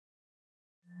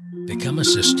Become a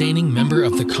sustaining member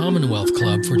of the Commonwealth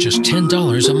Club for just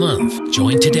 $10 a month.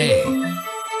 Join today.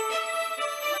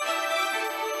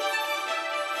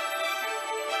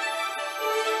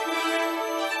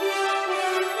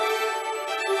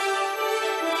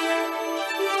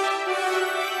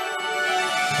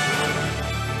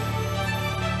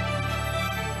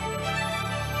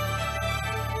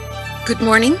 Good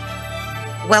morning.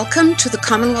 Welcome to the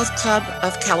Commonwealth Club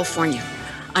of California.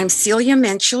 I'm Celia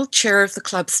Menschel, chair of the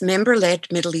club's member-led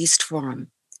Middle East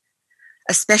Forum.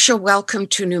 A special welcome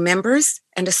to new members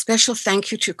and a special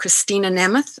thank you to Christina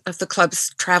Nemeth of the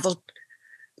club's travel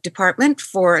department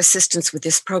for assistance with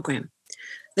this program.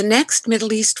 The next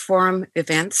Middle East Forum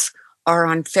events are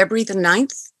on February the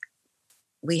 9th.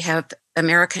 We have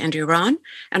America and Iran,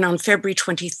 and on February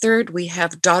 23rd, we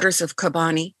have Daughters of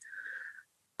Kobani,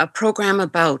 a program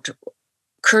about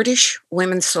Kurdish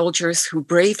women soldiers who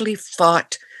bravely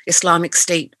fought Islamic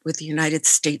State with the United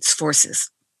States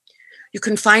forces. You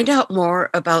can find out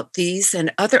more about these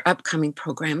and other upcoming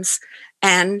programs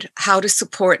and how to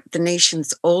support the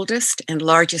nation's oldest and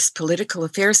largest political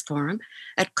affairs forum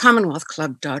at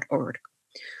commonwealthclub.org.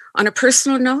 On a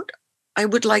personal note, I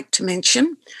would like to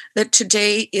mention that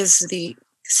today is the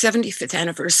 75th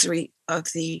anniversary of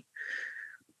the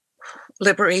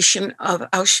liberation of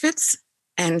Auschwitz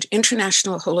and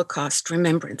International Holocaust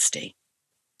Remembrance Day.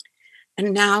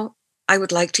 And now I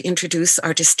would like to introduce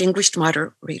our distinguished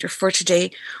moderator for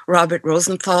today, Robert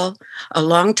Rosenthal, a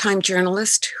longtime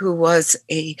journalist who was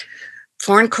a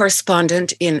foreign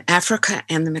correspondent in Africa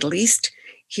and the Middle East.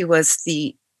 He was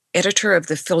the editor of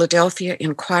the Philadelphia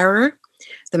Inquirer,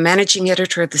 the managing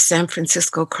editor of the San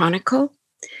Francisco Chronicle,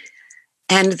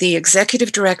 and the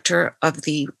executive director of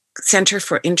the Center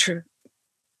for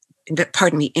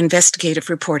Investigative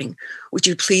Reporting. Would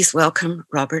you please welcome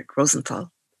Robert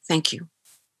Rosenthal? Thank you.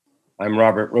 I'm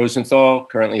Robert Rosenthal,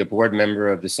 currently a board member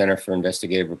of the Center for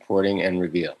Investigative Reporting and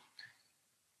Reveal.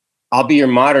 I'll be your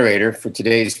moderator for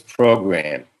today's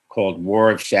program called War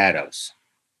of Shadows.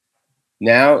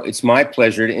 Now it's my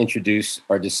pleasure to introduce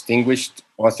our distinguished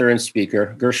author and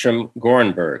speaker, Gershom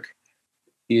Gorenberg.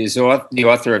 He is the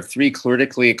author of 3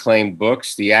 critically acclaimed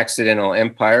books, The Accidental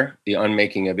Empire, The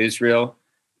Unmaking of Israel,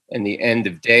 and The End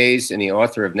of Days, and the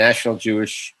author of National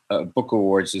Jewish Book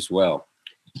Awards as well.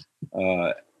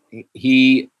 Would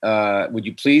you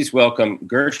please welcome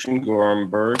Gershom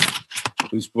Gorenberg,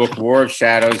 whose book War of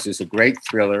Shadows is a great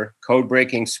thriller,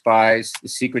 code-breaking spies, the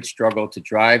secret struggle to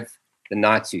drive the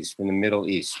Nazis from the Middle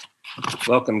East.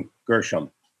 Welcome,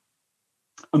 Gershom.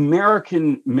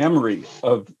 American memory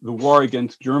of the war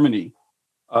against Germany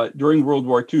during World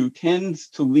War II tends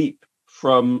to leap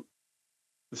from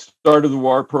the start of the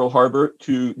war, Pearl Harbor,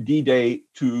 to D-Day,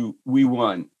 to we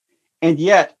won. And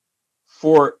yet,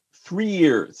 for 3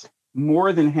 years,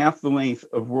 more than half the length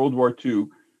of World War II,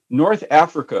 North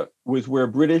Africa was where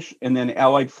British and then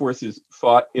Allied forces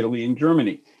fought Italy and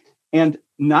Germany. And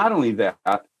not only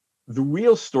that, the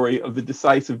real story of the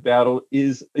decisive battle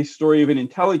is a story of an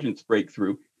intelligence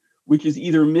breakthrough, which is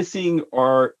either missing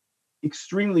or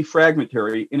extremely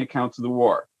fragmentary in accounts of the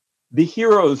war. The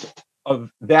heroes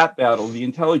of that battle, the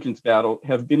intelligence battle,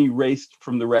 have been erased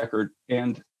from the record,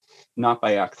 and not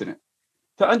by accident.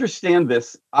 To understand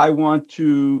this, I want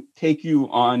to take you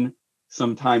on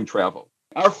some time travel.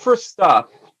 Our first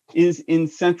stop is in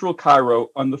central Cairo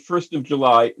on the 1st of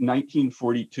July,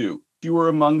 1942. If you were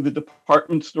among the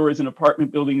department stores and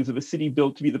apartment buildings of a city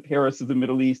built to be the Paris of the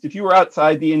Middle East, if you were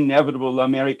outside the inevitable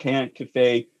L'Américain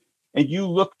Cafe, and you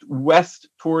looked west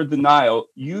toward the Nile,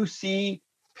 you see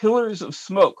pillars of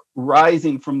smoke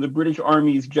rising from the British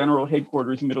Army's General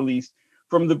Headquarters, Middle East,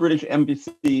 from the British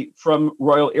Embassy, from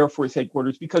Royal Air Force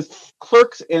Headquarters, because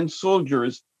clerks and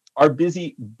soldiers are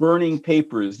busy burning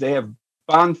papers. They have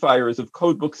bonfires of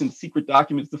code books and secret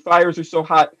documents. The fires are so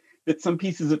hot that some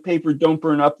pieces of paper don't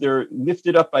burn up. They're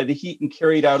lifted up by the heat and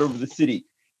carried out over the city.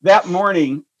 That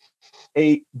morning,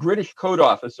 a British code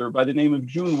officer by the name of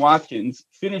June Watkins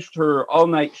finished her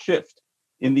all-night shift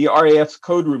in the RAF's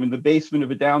code room in the basement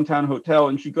of a downtown hotel,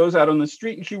 and she goes out on the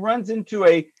street and she runs into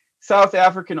a South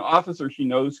African officer she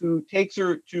knows who takes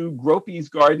her to Gropey's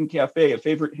Garden Cafe, a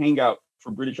favorite hangout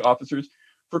for British officers,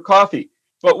 for coffee.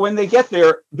 But when they get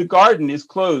there, the garden is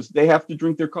closed. They have to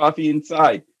drink their coffee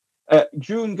inside.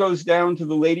 June goes down to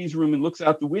the ladies' room and looks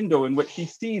out the window, and what she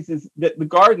sees is that the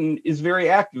garden is very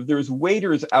active. There's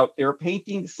waiters out there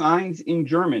painting signs in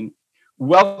German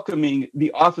welcoming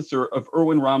the officer of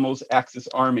Erwin Rommel's Axis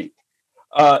Army.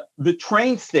 The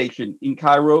train station in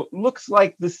Cairo looks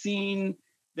like the scene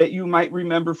that you might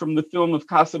remember from the film of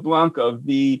Casablanca, of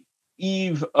the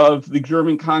eve of the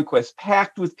German conquest,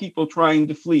 packed with people trying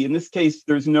to flee. In this case,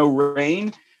 there's no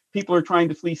rain, People are trying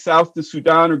to flee south to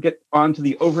Sudan or get onto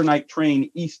the overnight train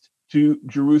east to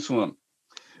Jerusalem.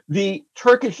 The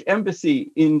Turkish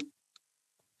embassy in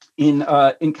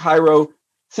Cairo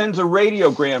sends a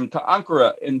radiogram to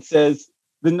Ankara and says,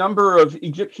 the number of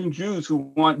Egyptian Jews who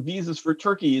want visas for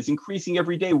Turkey is increasing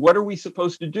every day. What are we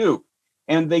supposed to do?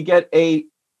 And they get a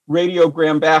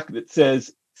radiogram back that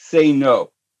says, say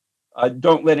no.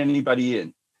 Don't let anybody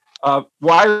in.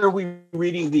 Why are we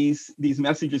reading these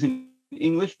messages in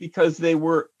English? Because they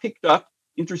were picked up,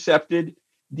 intercepted,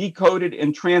 decoded,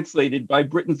 and translated by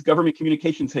Britain's government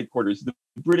communications headquarters, the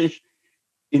British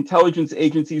intelligence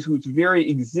agencies whose very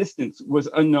existence was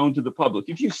unknown to the public.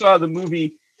 If you saw the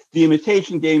movie The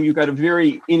Imitation Game, you got a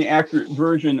very inaccurate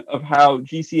version of how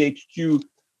GCHQ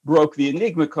broke the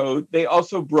Enigma code. They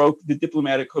also broke the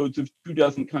diplomatic codes of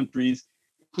 24 countries,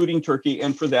 including Turkey,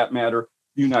 and for that matter,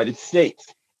 the United States.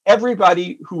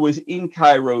 Everybody who was in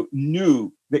Cairo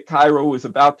knew that Cairo was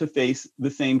about to face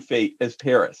the same fate as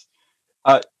Paris.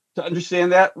 To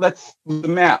understand that, let's look at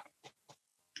the map.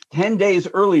 10 days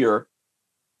earlier,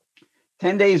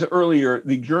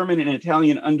 the German and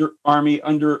Italian army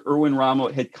under Erwin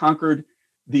Rommel had conquered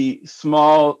the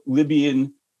small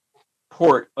Libyan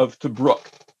port of Tobruk.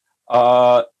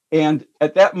 And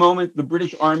at that moment, the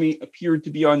British army appeared to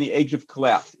be on the edge of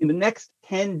collapse. In the next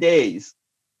 10 days,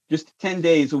 just 10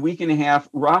 days, a week and a half,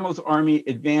 Rommel's army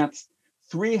advanced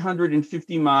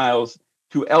 350 miles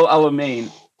to El Alamein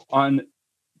on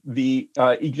the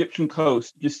Egyptian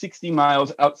coast, just 60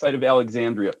 miles outside of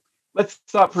Alexandria. Let's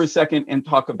stop for a second and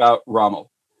talk about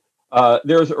Rommel.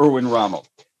 There's Erwin Rommel.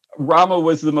 Rommel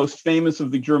was the most famous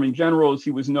of the German generals.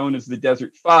 He was known as the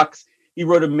Desert Fox. He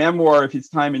wrote a memoir of his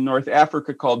time in North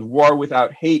Africa called War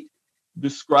Without Hate,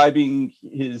 describing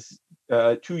his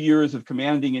 2 years of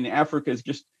commanding in Africa as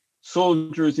just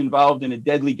soldiers involved in a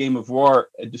deadly game of war,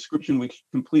 a description which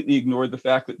completely ignored the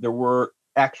fact that there were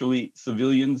actually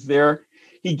civilians there.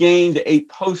 He gained a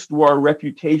post-war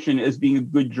reputation as being a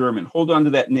good German. Hold on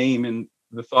to that name and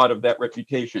the thought of that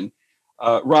reputation,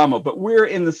 Rommel. But we're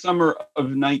in the summer of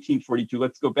 1942.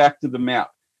 Let's go back to the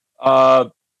map.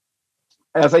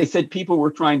 As I said, people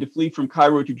were trying to flee from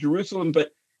Cairo to Jerusalem,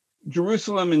 but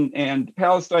Jerusalem and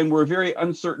Palestine were a very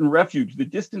uncertain refuge. The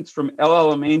distance from El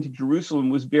Alamein to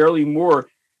Jerusalem was barely more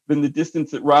than the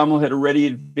distance that Rommel had already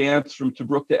advanced from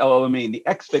Tobruk to El Alamein. The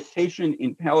expectation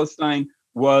in Palestine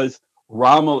was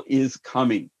Rommel is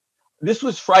coming. This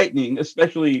was frightening,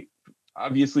 especially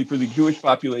obviously for the Jewish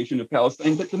population of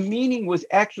Palestine, but the meaning was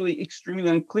actually extremely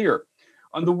unclear.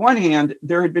 On the one hand,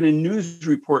 there had been a news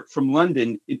report from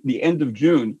London at the end of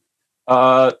June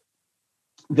that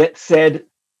said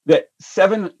that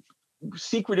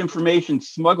secret information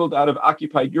smuggled out of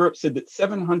occupied Europe said that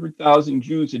 700,000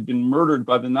 Jews had been murdered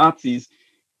by the Nazis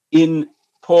in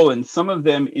Poland, some of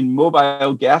them in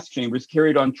mobile gas chambers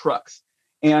carried on trucks.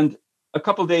 And a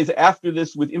couple of days after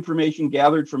this, with information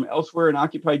gathered from elsewhere in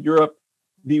occupied Europe,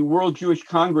 the World Jewish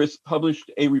Congress published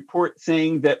a report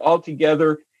saying that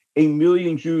altogether 1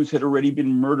 million Jews had already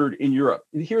been murdered in Europe.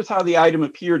 And here's how the item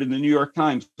appeared in the New York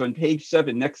Times on page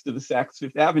 7 next to the Saks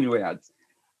Fifth Avenue ads.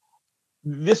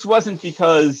 This wasn't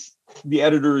because the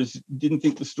editors didn't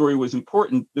think the story was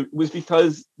important. It was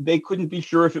because they couldn't be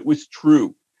sure if it was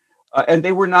true. And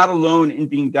they were not alone in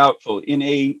being doubtful. In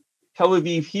a Tel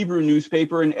Aviv Hebrew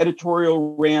newspaper, an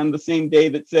editorial ran the same day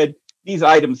that said, these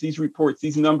items, these reports,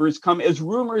 these numbers come as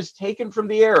rumors taken from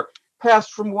the air,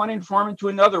 passed from one informant to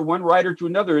another, one writer to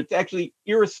another. It's actually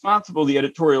irresponsible, the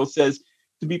editorial says,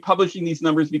 to be publishing these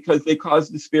numbers because they cause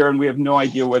despair and we have no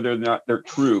idea whether or not they're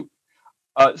true.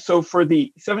 So for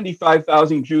the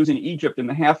 75,000 Jews in Egypt and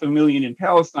the 500,000 in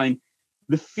Palestine,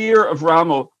 the fear of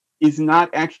Rommel is not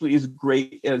actually as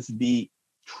great as the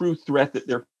true threat that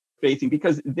they're facing,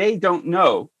 because they don't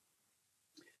know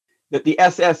that the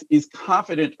SS is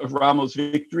confident of Rommel's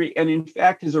victory and in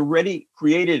fact has already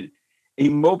created a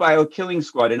mobile killing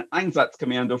squad, an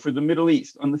Einsatzkommando for the Middle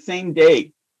East. On the same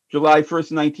day, July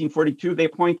 1st, 1942, they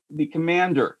appoint the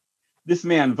commander, this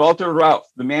man, Walter Rauff,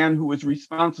 the man who was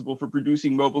responsible for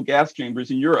producing mobile gas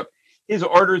chambers in Europe. His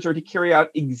orders are to carry out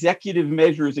executive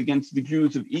measures against the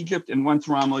Jews of Egypt, and once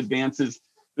Rommel advances,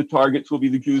 the targets will be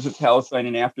the Jews of Palestine,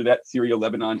 and after that, Syria,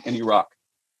 Lebanon, and Iraq.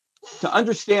 To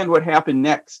understand what happened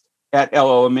next at El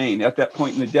Alamein, at that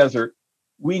point in the desert,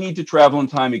 we need to travel in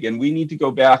time again. We need to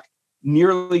go back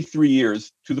nearly 3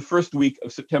 years to the first week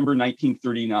of September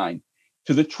 1939,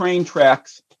 to the train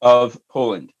tracks of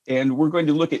Poland. And we're going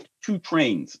to look at 2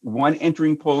 trains, one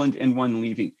entering Poland and one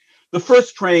leaving. The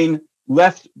first train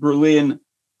left Berlin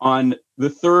on the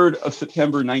 3rd of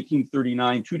September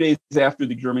 1939, 2 days after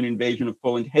the German invasion of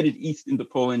Poland, headed east into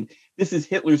Poland. This is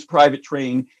Hitler's private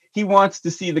train. He wants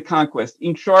to see the conquest.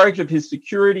 In charge of his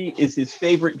security is his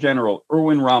favorite general,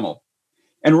 Erwin Rommel.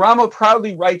 And Rommel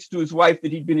proudly writes to his wife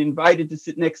that he'd been invited to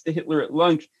sit next to Hitler at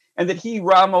lunch and that he,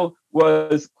 Rommel,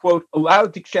 was, quote,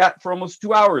 allowed to chat for almost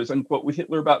 2 hours, unquote, with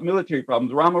Hitler about military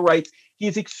problems. Rommel writes, he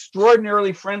is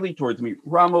extraordinarily friendly towards me.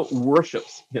 Rommel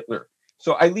worships Hitler.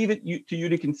 So I leave it to you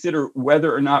to consider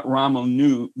whether or not Rommel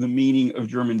knew the meaning of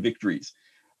German victories.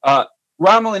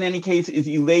 Rommel, in any case, is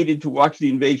elated to watch the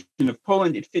invasion of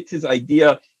Poland. It fits his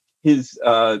idea, his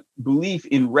belief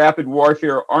in rapid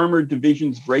warfare, armored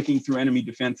divisions breaking through enemy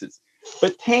defenses.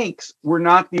 But tanks were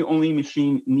not the only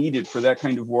machine needed for that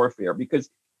kind of warfare, because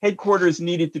headquarters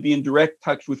needed to be in direct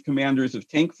touch with commanders of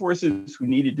tank forces who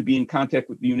needed to be in contact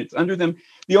with the units under them.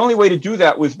 The only way to do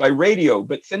that was by radio,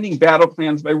 but sending battle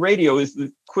plans by radio is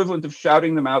the equivalent of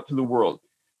shouting them out to the world.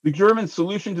 The German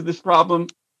solution to this problem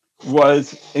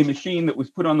was a machine that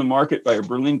was put on the market by a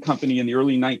Berlin company in the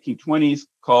early 1920s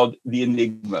called the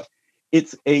Enigma.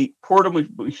 It's a portable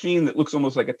machine that looks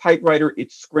almost like a typewriter.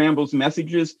 It scrambles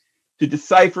messages. To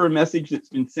decipher a message that's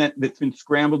been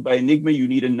scrambled by Enigma, you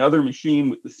need another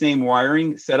machine with the same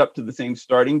wiring set up to the same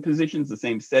starting positions, the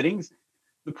same settings.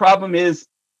 The problem is,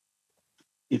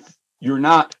 if you're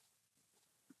not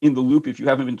in the loop, if you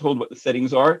haven't been told what the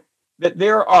settings are, that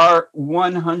there are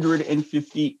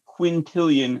 150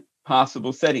 quintillion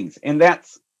possible settings. And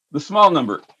that's the small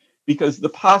number, because the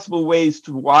possible ways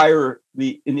to wire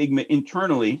the Enigma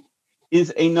internally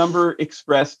is a number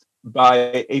expressed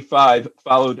by a 5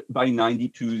 followed by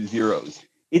 92 zeros.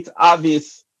 It's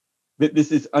obvious that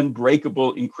this is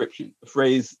unbreakable encryption, a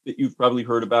phrase that you've probably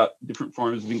heard about different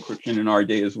forms of encryption in our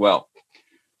day as well.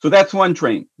 So that's one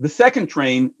train. The second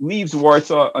train leaves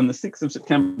Warsaw on the 6th of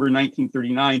September,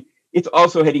 1939. It's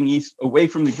also heading east away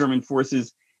from the German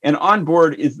forces. And on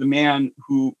board is the man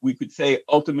who we could say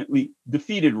ultimately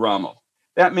defeated Rommel.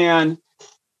 That man,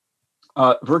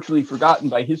 virtually forgotten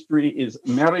by history, is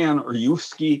Marian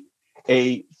Rejewski,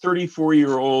 a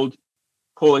 34-year-old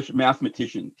Polish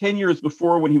mathematician. 10 years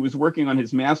before, when he was working on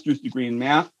his master's degree in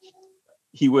math,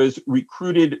 he was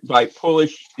recruited by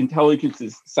Polish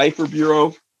intelligence's Cipher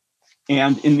Bureau.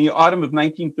 And in the autumn of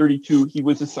 1932, he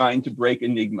was assigned to break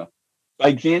Enigma.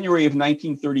 By January of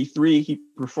 1933, he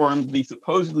performed the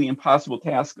supposedly impossible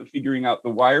task of figuring out the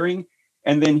wiring.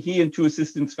 And then he and 2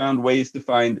 assistants found ways to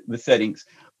find the settings.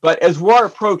 But as war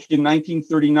approached in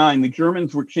 1939, the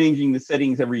Germans were changing the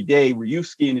settings every day.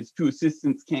 Rejewski and his 2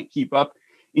 assistants can't keep up.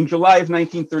 In July of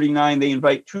 1939, they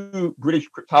invite 2 British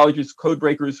cryptologists,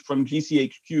 Codebreakers, from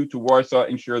GCHQ to Warsaw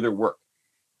and share their work.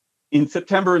 In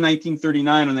September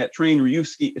 1939, on that train,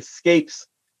 Rejewski escapes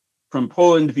from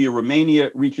Poland via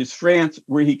Romania, reaches France,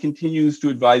 where he continues to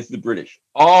advise the British.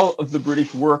 All of the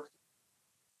British work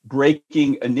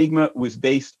breaking Enigma was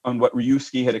based on what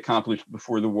Rejewski had accomplished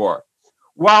before the war.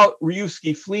 While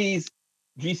Rejewski flees,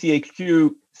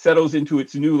 GCHQ settles into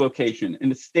its new location,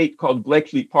 an estate called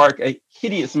Bletchley Park, a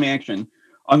hideous mansion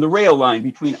on the rail line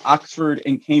between Oxford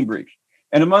and Cambridge.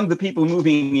 And among the people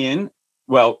moving in,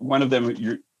 well, one of them,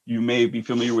 you may be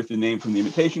familiar with the name from The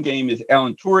Imitation Game, is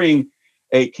Alan Turing,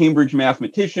 a Cambridge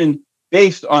mathematician.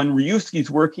 Based on Rejewski's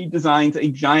work, he designs a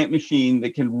giant machine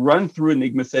that can run through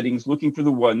Enigma settings looking for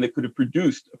the one that could have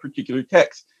produced a particular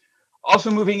text.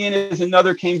 Also moving in is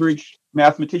another Cambridge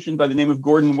mathematician by the name of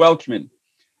Gordon Welchman.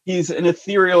 He's an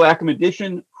ethereal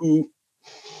academician who,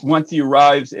 once he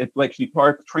arrives at Bletchley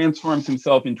Park, transforms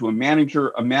himself into a manager,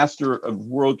 a master of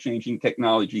world-changing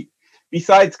technology.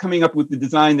 Besides coming up with the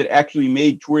design that actually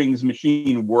made Turing's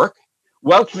machine work,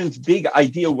 Welchman's big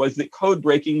idea was that code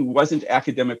breaking wasn't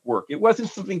academic work. It wasn't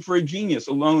something for a genius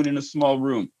alone in a small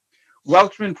room.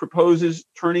 Welchman proposes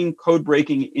turning code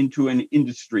breaking into an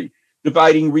industry,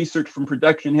 dividing research from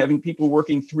production, having people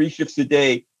working 3 shifts a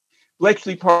day.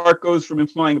 Bletchley Park goes from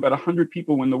employing about 100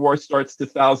 people when the war starts to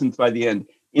thousands by the end.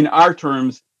 In our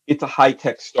terms, it's a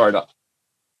high-tech startup.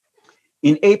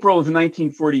 In April of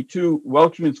 1942,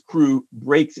 Welchman's crew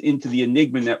breaks into the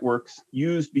Enigma networks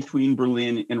used between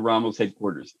Berlin and Rommel's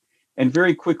headquarters. And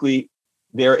very quickly,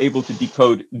 they're able to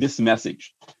decode this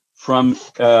message from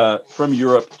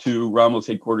Europe to Rommel's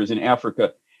headquarters in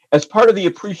Africa. As part of the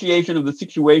appreciation of the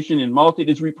situation in Malta, it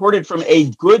is reported from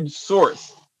a good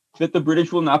source that the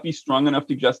British will not be strong enough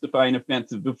to justify an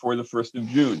offensive before the 1st of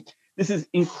June. This is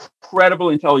incredible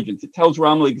intelligence. It tells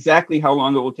Rommel exactly how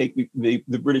long it will take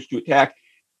the British to attack,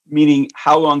 meaning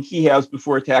how long he has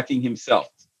before attacking himself.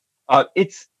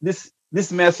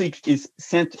 This message is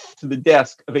sent to the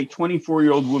desk of a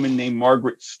 24-year-old woman named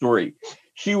Margaret Story.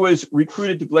 She was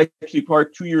recruited to Bletchley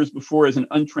Park 2 years before as an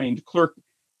untrained clerk.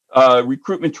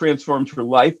 Recruitment transformed her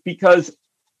life because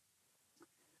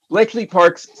Bletchley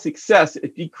Park's success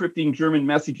at decrypting German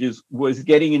messages was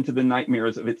getting into the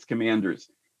nightmares of its commanders.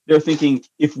 They're thinking,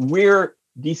 if we're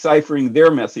deciphering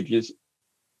their messages,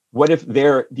 what if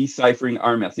they're deciphering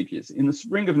our messages? In the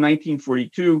spring of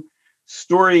 1942,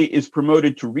 Story is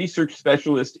promoted to research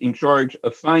specialist in charge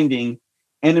of finding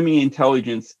enemy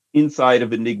intelligence inside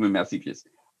of Enigma messages.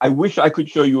 I wish I could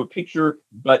show you a picture,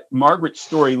 but Margaret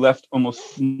Story left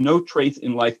almost no trace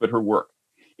in life but her work.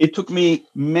 It took me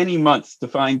many months to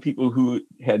find people who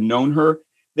had known her.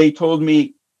 They told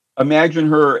me, imagine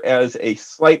her as a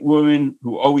slight woman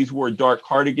who always wore dark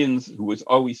cardigans, who was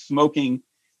always smoking.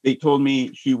 They told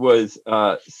me she was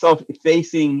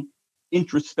self-effacing,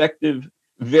 introspective,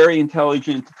 very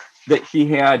intelligent, that she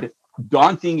had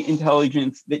daunting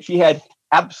intelligence, that she had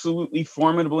absolutely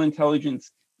formidable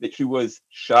intelligence, that she was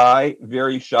shy,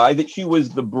 very shy, that she was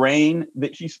the brain,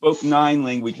 that she spoke 9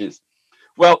 languages.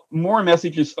 Well, more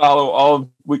messages follow, all of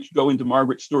which go into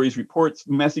Margaret Story's reports,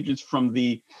 messages from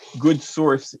the good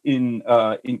source in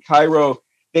Cairo.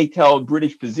 They tell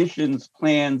British positions,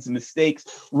 plans, mistakes.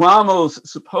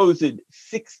 Rommel's supposed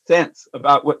 6th sense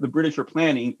about what the British are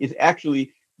planning is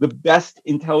actually the best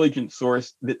intelligence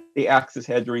source that the Axis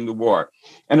had during the war.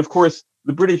 And of course,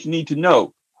 the British need to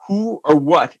know who or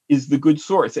what is the good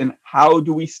source and how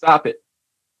do we stop it?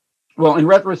 Well, in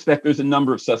retrospect, there's a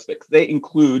number of suspects. They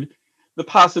include the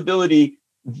possibility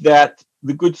that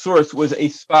the good source was a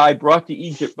spy brought to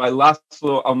Egypt by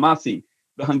Laszlo Almasi,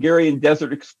 the Hungarian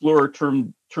desert explorer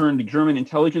turned German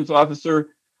intelligence officer,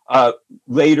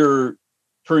 later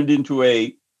turned into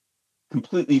a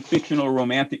completely fictional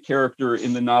romantic character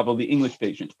in the novel The English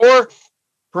Patient. Or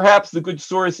perhaps the good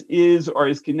source is or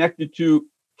is connected to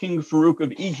King Farouk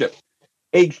of Egypt,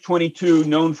 age 22,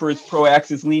 known for his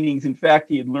pro-Axis leanings. In fact,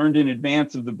 he had learned in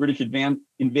advance of the British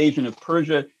invasion of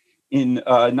Persia in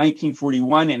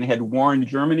 1941 and had warned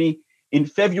Germany. In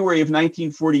February of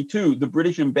 1942, the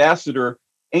British ambassador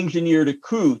engineered a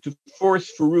coup to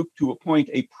force Farouk to appoint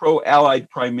a pro-Allied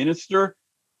prime minister,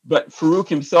 but Farouk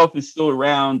himself is still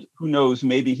around. Who knows,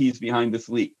 maybe he's behind this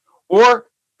leak. Or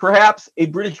perhaps a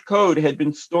British code had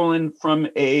been stolen from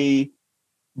a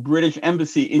British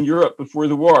embassy in Europe before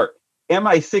the war.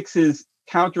 MI6's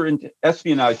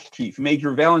counter-espionage chief,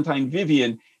 Major Valentine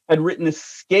Vivian, had written a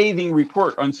scathing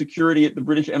report on security at the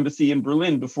British embassy in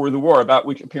Berlin before the war, about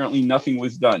which apparently nothing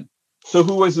was done. So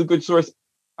who was the good source?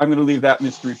 I'm going to leave that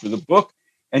mystery for the book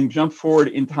and jump forward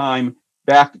in time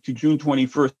back to June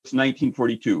 21st,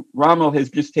 1942. Rommel has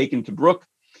just taken Tobruk.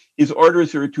 His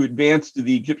orders are to advance to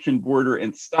the Egyptian border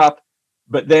and stop,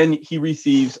 but then he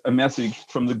receives a message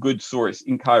from the good source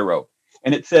in Cairo.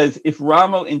 And it says, if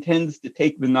Rommel intends to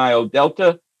take the Nile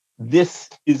Delta, this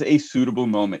is a suitable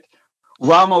moment.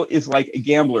 Rommel is like a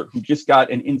gambler who just got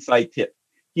an inside tip.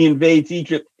 He invades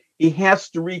Egypt. He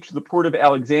has to reach the port of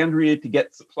Alexandria to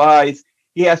get supplies.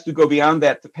 He has to go beyond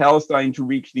that to Palestine to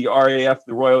reach the RAF,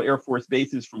 the Royal Air Force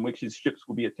bases from which his ships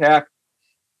will be attacked.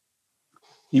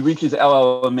 He reaches El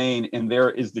Alamein, and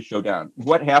there is the showdown.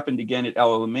 What happened again at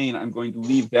El Alamein, I'm going to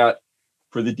leave that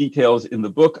for the details in the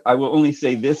book. I will only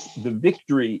say this: the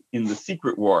victory in the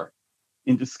secret war,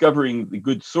 in discovering the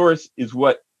good source, is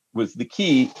what was the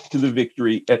key to the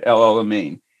victory at El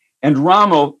Alamein. And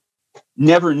Rommel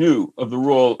never knew of the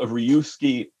role of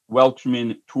Ryuski,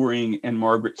 Welchman, Turing, and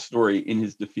Margaret Story in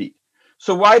his defeat.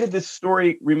 So why did this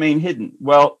story remain hidden?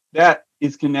 Well, that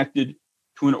is connected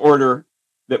to an order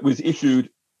that was issued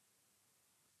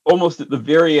almost at the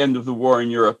very end of the war in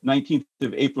Europe, 19th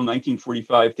of April,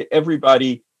 1945, to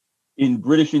everybody in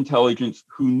British intelligence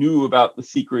who knew about the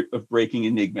secret of breaking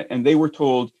Enigma. And they were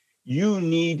told, you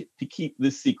need to keep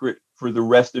this secret for the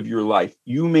rest of your life.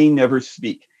 You may never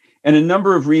speak. And a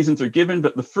number of reasons are given,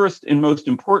 but the first and most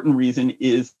important reason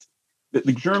is that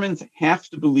the Germans have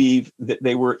to believe that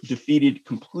they were defeated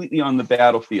completely on the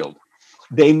battlefield.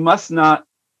 They must not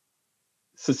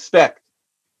suspect,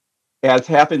 as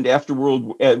happened after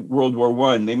World War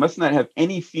I, they must not have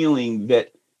any feeling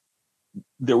that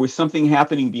there was something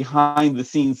happening behind the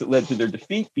scenes that led to their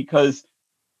defeat, because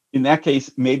in that case,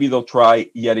 maybe they'll try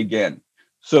yet again.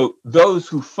 So those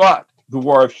who fought the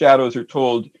War of Shadows are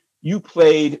told, you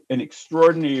played an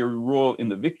extraordinary role in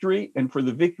the victory, and for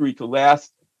the victory to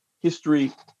last,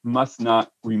 history must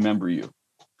not remember you.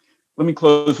 Let me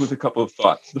close with a couple of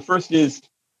thoughts. The first is,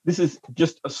 this is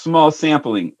just a small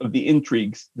sampling of the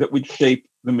intrigues that would shape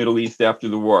the Middle East after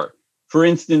the war. For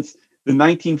instance, the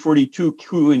 1942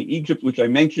 coup in Egypt, which I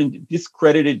mentioned,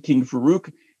 discredited King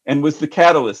Farouk and was the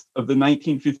catalyst of the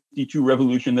 1952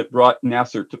 revolution that brought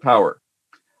Nasser to power.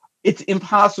 It's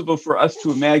impossible for us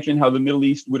to imagine how the Middle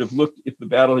East would have looked if the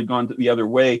battle had gone the other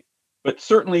way, But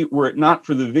certainly, were it not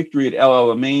for the victory at El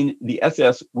Alamein, the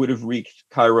SS would have reached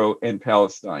Cairo and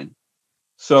Palestine.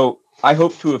 So I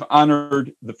hope to have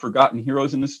honored the forgotten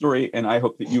heroes in the story, and I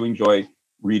hope that you enjoy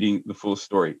reading the full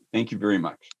story. Thank you very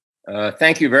much.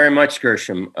 Thank you very much,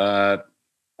 Gershom. I'm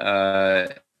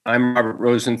Robert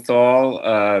Rosenthal,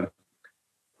 former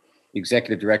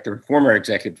executive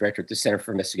director at the Center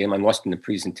for Investigative. I'm lost in the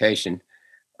presentation.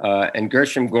 And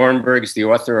Gershom Gorenberg is the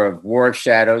author of War of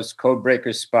Shadows,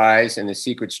 Codebreakers, Spies, and the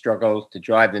Secret Struggle to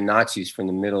Drive the Nazis from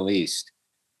the Middle East.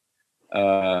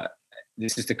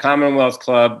 This is the Commonwealth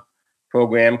Club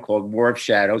program called War of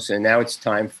Shadows, and now it's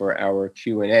time for our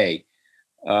Q&A.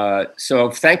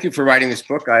 So thank you for writing this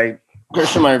book.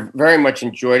 Gershom, I very much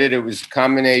enjoyed it. It was a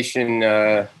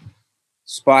combination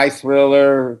spy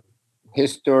thriller,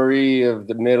 history of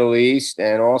the Middle East,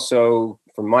 and also,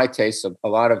 for my taste, a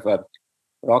lot of what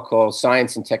I'll call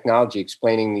science and technology,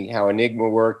 explaining how Enigma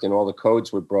worked and all the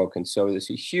codes were broken. So there's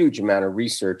a huge amount of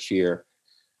research here.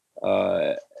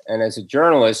 And as a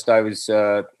journalist, I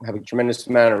have a tremendous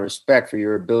amount of respect for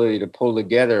your ability to pull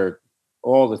together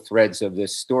all the threads of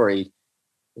this story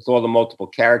with all the multiple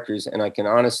characters, and I can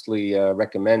honestly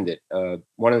recommend it.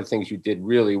 One of the things you did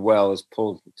really well is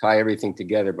tie everything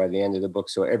together by the end of the book.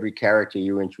 So every character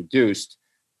you introduced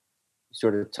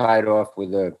sort of tied off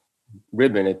with a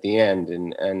ribbon at the end,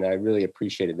 and I really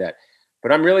appreciated that.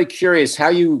 But I'm really curious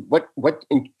what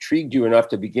intrigued you enough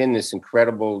to begin this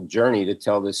incredible journey to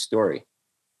tell this story?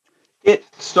 It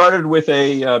started with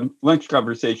a lunch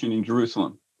conversation in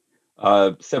Jerusalem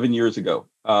 7 years ago.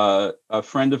 A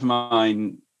friend of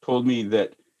mine told me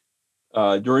that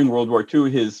during World War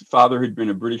II, his father had been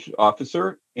a British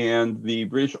officer, and the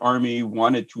British Army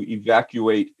wanted to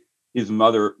evacuate his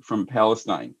mother from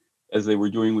Palestine, as they were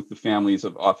doing with the families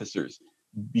of officers,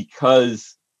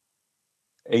 because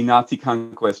a Nazi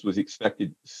conquest was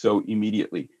expected so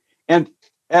immediately. And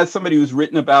as somebody who's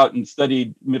written about and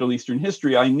studied Middle Eastern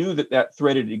history, I knew that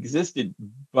threat had existed,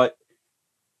 but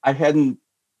I hadn't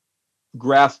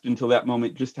grasped until that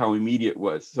moment just how immediate it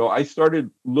was. So I started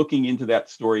looking into that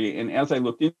story, and as I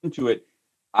looked into it,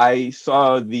 I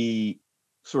saw the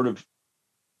sort of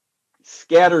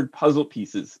scattered puzzle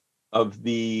pieces of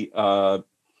the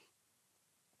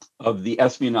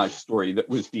espionage story that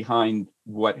was behind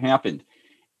what happened.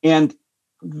 And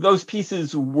those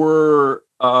pieces were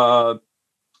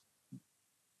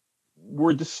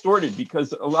distorted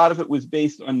because a lot of it was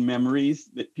based on memories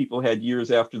that people had years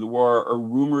after the war, or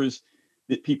rumors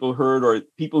that people heard, or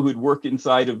people who had worked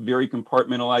inside of very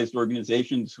compartmentalized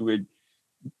organizations who had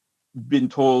been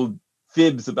told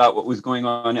fibs about what was going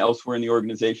on elsewhere in the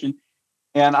organization.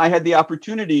 And I had the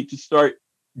opportunity to start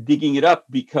digging it up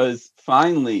because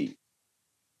finally,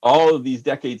 all of these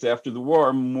decades after the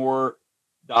war, more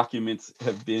documents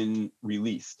have been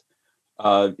released.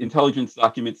 Intelligence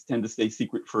documents tend to stay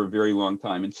secret for a very long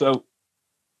time. And so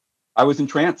I was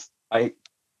entranced. I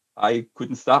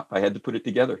couldn't stop. I had to put it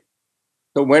together.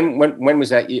 So when was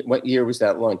that? What year was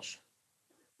that lunch?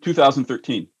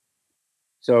 2013.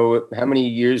 So how many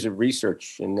years of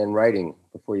research and then writing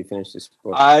before you finished this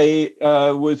book? I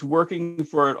was working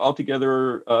for it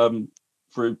altogether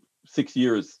for 6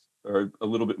 years or a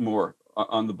little bit more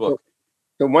on the book.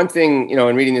 So one thing,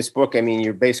 in reading this book, I mean,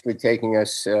 you're basically taking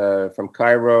us from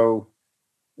Cairo,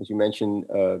 as you mentioned,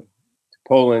 to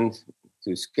Poland,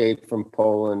 to escape from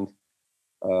Poland,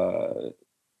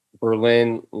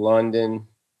 Berlin, London,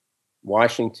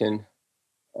 Washington,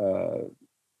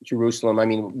 Jerusalem. I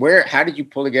mean, how did you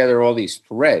pull together all these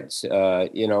threads?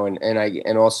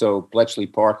 And also Bletchley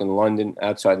Park in London,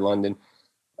 outside London.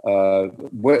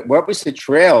 What was the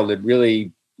trail that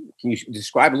really? Can you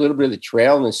describe a little bit of the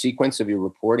trail and the sequence of your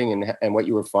reporting and what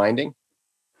you were finding?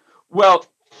 Well,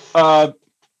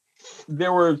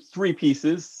 there were three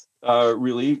pieces,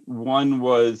 really. One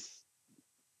was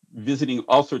visiting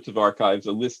all sorts of archives,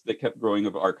 a list that kept growing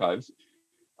of archives.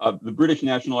 The British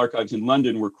National Archives in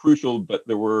London were crucial, but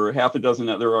there were half a dozen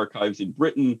other archives in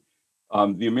Britain,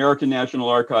 the American National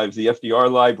Archives, the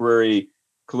FDR Library,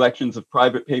 collections of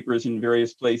private papers in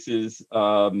various places.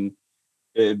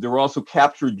 There were also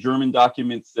captured German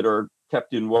documents that are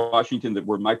kept in Washington, that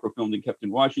were microfilmed and kept in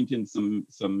Washington, some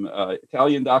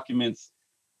Italian documents.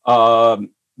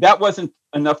 That wasn't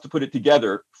enough to put it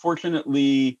together.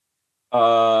 Fortunately,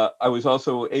 I was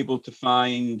also able to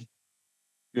find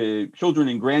children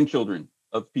and grandchildren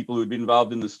of people who had been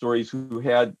involved in the stories who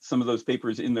had some of those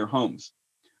papers in their homes.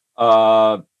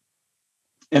 And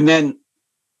then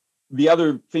the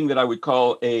other thing that I would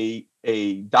call a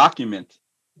document,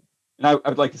 and I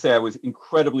would like to say I was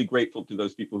incredibly grateful to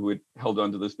those people who had held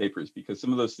on to those papers, because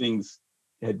some of those things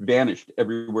had vanished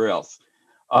everywhere else.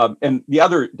 And the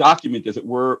other document, as it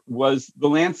were, was the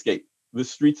landscape, the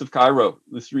streets of Cairo,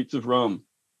 the streets of Rome,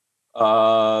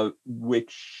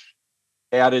 which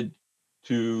added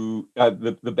to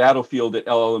the battlefield at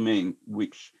El Alamein,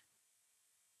 which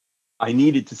I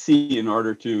needed to see in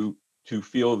order to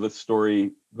feel the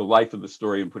story, the life of the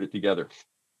story, and put it together.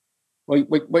 Well,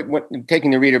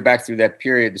 taking the reader back through that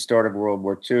period, the start of World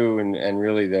War II, and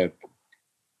really the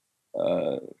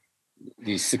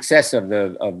success of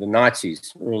the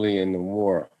Nazis early in the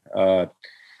war.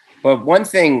 But one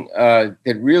thing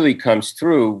that really comes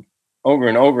through over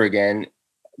and over again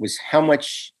was how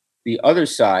much the other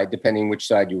side, depending which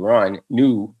side you were on,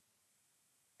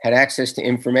 had access to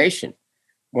information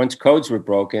once codes were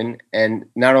broken, and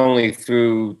not only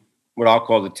through what I'll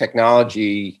call the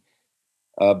technology,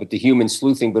 but the human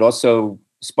sleuthing, but also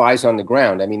spies on the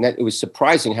ground. I mean, it was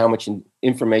surprising how much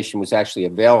information was actually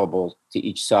available to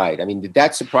each side. I mean, did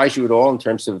that surprise you at all in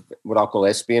terms of what I'll call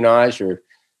espionage, or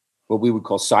what we would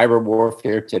call cyber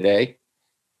warfare today?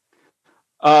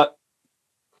 I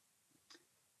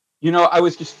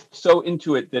was just so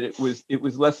into it that it was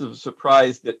less of a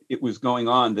surprise that it was going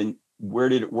on than where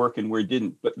did it work and where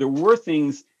didn't. But there were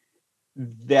things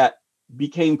that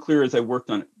became clear as I worked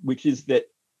on it, which is that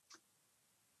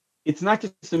it's not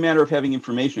just a matter of having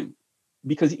information,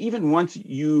 because even once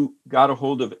you got a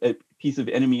hold of a piece of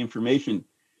enemy information,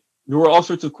 there were all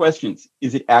sorts of questions.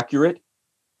 Is it accurate?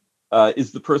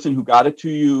 Is the person who got it to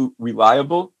you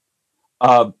reliable?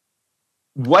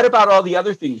 What about all the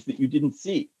other things that you didn't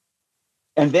see?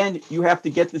 And then you have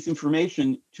to get this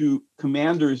information to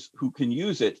commanders who can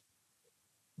use it,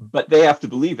 but they have to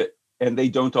believe it, and they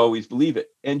don't always believe it.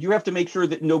 And you have to make sure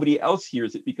that nobody else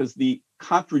hears it, because the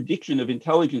contradiction of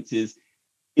intelligence is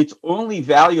it's only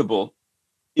valuable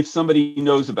if somebody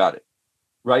knows about it,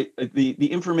 right?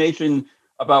 The information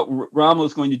about what Rommel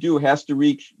is going to do has to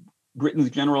reach Britain's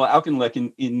General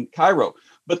Auchinleck in Cairo.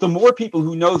 But the more people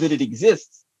who know that it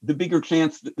exists, the bigger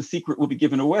chance that the secret will be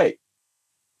given away,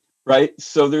 right?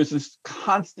 So there's this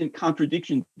constant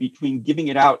contradiction between giving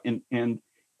it out and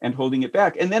holding it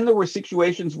back. And then there were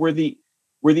situations where the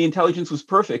intelligence was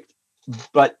perfect,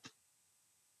 but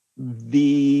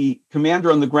the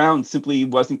commander on the ground simply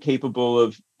wasn't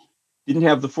capable didn't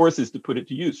have the forces to put it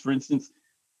to use. For instance,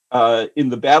 in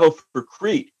the battle for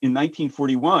Crete in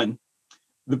 1941,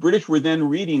 the British were then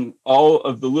reading all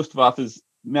of the Luftwaffe's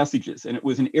messages, and it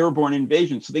was an airborne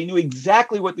invasion. So they knew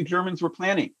exactly what the Germans were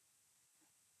planning,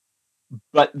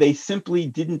 but they simply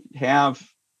didn't have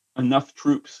enough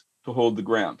troops to hold the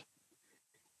ground.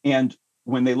 And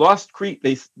when they lost Crete,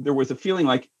 there was a feeling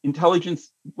like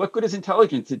intelligence, what good is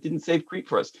intelligence? It didn't save Crete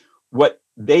for us. What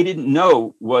they didn't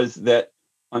know was that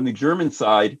on the German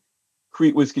side,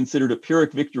 Crete was considered a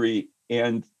Pyrrhic victory,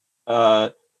 and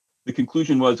the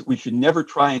conclusion was we should never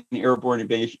try an airborne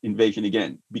invasion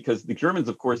again, because the Germans,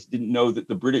 of course, didn't know that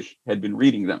the British had been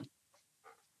reading them.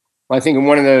 Well, I think in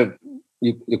one of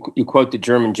you quote the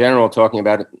German general talking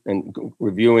about it and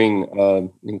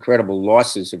reviewing incredible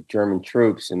losses of German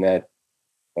troops in that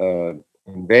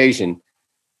invasion,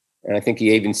 and I think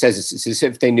he even says it's as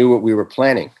if they knew what we were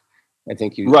planning. I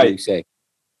think you say,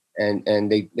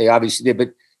 and they obviously did.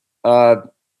 But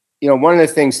one of the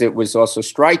things that was also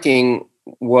striking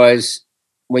was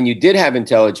when you did have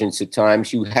intelligence at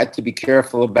times, you had to be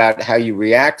careful about how you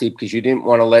reacted, because you didn't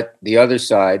want to let the other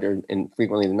side, and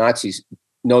frequently the Nazis,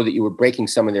 know that you were breaking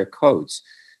some of their codes.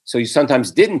 So you sometimes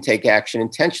didn't take action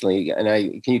intentionally. And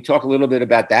can you talk a little bit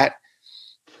about that?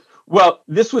 Well,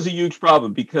 this was a huge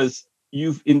problem because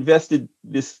you've invested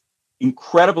this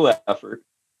incredible effort.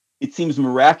 It seems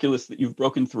miraculous that you've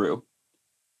broken through,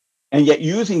 and yet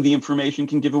using the information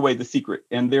can give away the secret.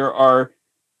 And there are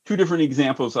two different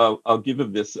examples I'll give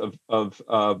of this, of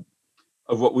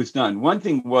what was done. One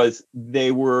thing was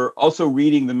they were also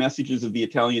reading the messages of the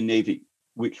Italian Navy,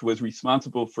 which was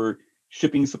responsible for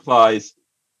shipping supplies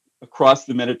across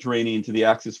the Mediterranean to the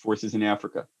Axis forces in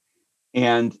Africa.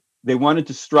 And they wanted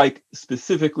to strike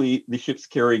specifically the ships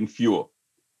carrying fuel,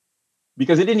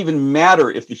 because it didn't even matter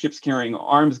if the ships carrying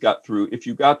arms got through. If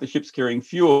you got the ships carrying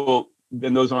fuel,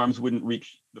 then those arms wouldn't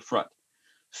reach the front.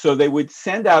 So they would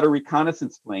send out a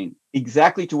reconnaissance plane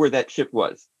exactly to where that ship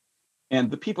was.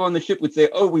 And the people on the ship would say,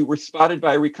 oh, we were spotted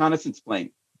by a reconnaissance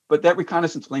plane. But that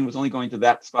reconnaissance plane was only going to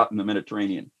that spot in the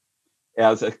Mediterranean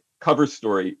as a cover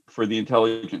story for the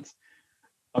intelligence.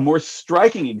 A more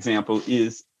striking example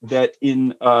is that in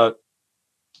the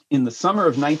summer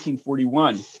of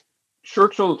 1941,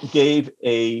 Churchill gave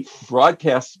a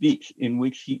broadcast speech in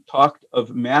which he talked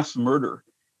of mass murder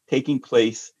taking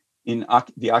place in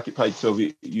the occupied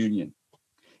Soviet Union.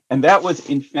 And that was,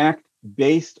 in fact,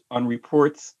 based on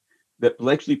reports that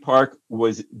Bletchley Park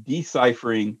was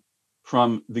deciphering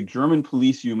from the German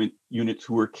police units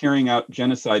who were carrying out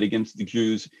genocide against the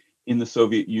Jews in the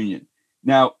Soviet Union.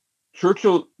 Now,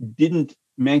 Churchill didn't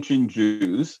mention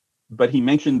Jews, but he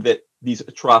mentioned that these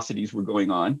atrocities were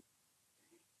going on.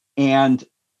 And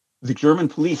the German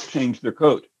police changed their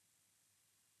code.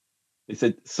 They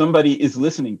said, somebody is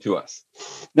listening to us.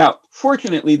 Now,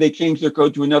 fortunately, they changed their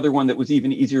code to another one that was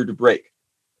even easier to break.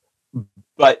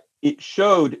 But it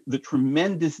showed the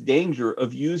tremendous danger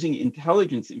of using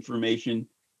intelligence information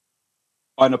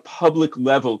on a public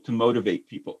level to motivate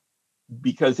people,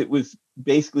 because it was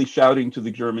basically shouting to the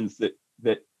Germans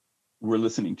that we're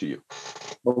listening to you.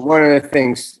 Well, one of the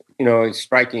things, is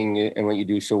striking, and what you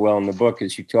do so well in the book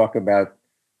is you talk about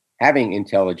having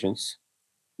intelligence,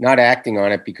 not acting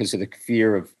on it because of the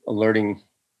fear of alerting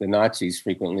the Nazis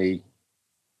frequently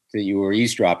that you were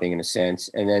eavesdropping in a sense,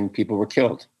 and then people were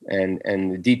killed. And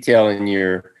the detail in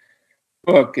your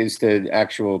book is the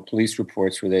actual police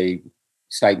reports where they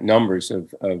cite numbers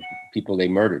of people they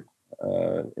murdered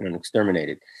and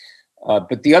exterminated.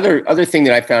 But the other thing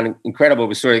that I found incredible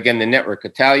was sort of, again, the network,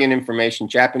 Italian information,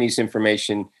 Japanese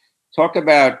information. Talk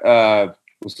about,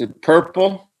 was it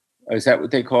Purple? Is that what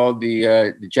they called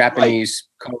the Japanese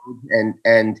code?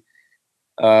 And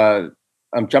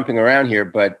I'm jumping around here,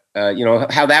 but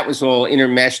how that was all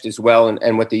intermeshed as well,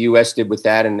 and what the U.S. did with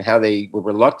that, and how they were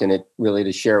reluctant really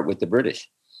to share it with the British.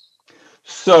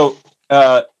 So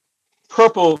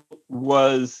Purple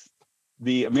was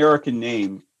the American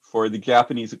name for the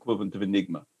Japanese equivalent of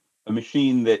Enigma, a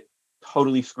machine that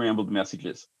totally scrambled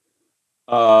messages.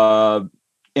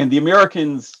 And the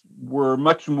Americans were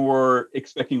much more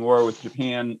expecting war with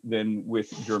Japan than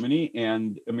with Germany,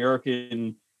 and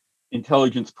American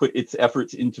intelligence put its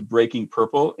efforts into breaking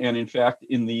Purple. And in fact,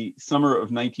 in the summer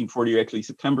of 1940, actually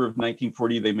September of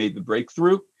 1940, they made the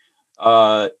breakthrough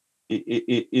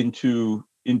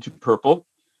into Purple.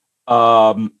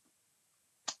 And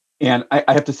I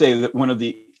have to say that one of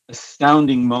the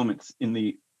astounding moments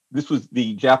this was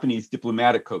the Japanese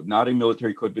diplomatic code, not a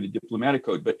military code, but a diplomatic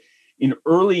code. But in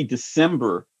early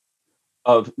December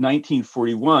of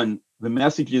 1941, the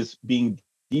messages being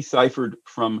deciphered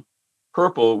from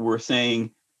Purple were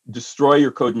saying, destroy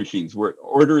your code machines, were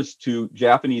orders to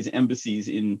Japanese embassies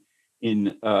in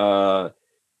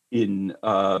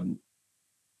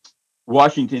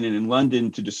Washington and in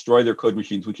London to destroy their code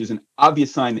machines, which is an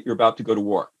obvious sign that you're about to go to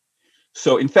war.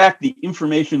 So in fact, the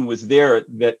information was there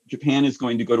that Japan is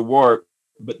going to go to war,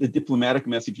 but the diplomatic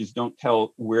messages don't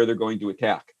tell where they're going to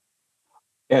attack.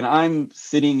 And I'm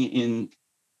sitting in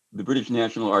the British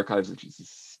National Archives, which has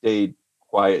stayed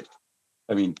quiet.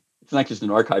 I mean, it's not just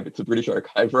an archive, it's a British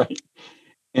archive, right?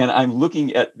 And I'm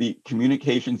looking at the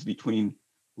communications between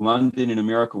London and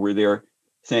America where they're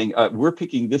saying, we're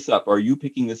picking this up. Are you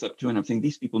picking this up too? And I'm saying,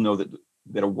 these people know that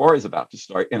a war is about to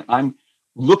start. And I'm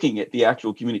looking at the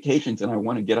actual communications and I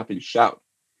want to get up and shout.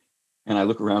 And I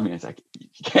look around me and it's like,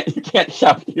 you can't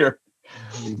shout here.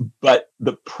 But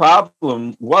the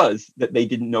problem was that they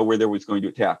didn't know where they was going to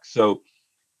attack. So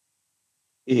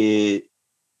the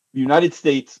United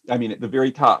States, I mean, at the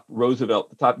very top, Roosevelt,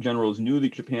 the top generals knew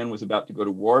that Japan was about to go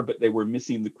to war, but they were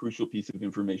missing the crucial piece of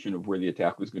information of where the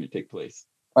attack was going to take place.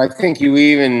 I think you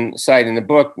even cite in the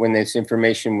book when this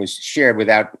information was shared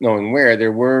without knowing where,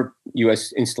 there were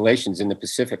U.S. installations in the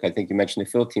Pacific. I think you mentioned the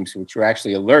Philippines, which were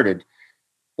actually alerted.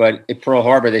 But at Pearl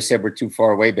Harbor, they said we're too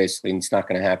far away, basically, and it's not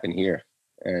going to happen here.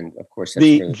 And of course, that's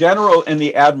the general and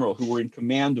the admiral who were in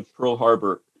command of Pearl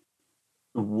Harbor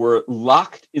were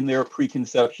locked in their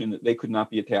preconception that they could not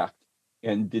be attacked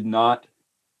and did not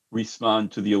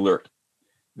respond to the alert.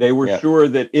 They were sure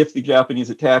that if the Japanese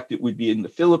attacked, it would be in the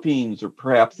Philippines or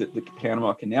perhaps at the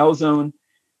Panama Canal Zone.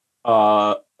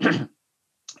 And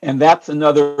that's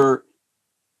another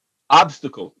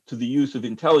obstacle to the use of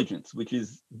intelligence, which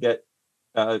is that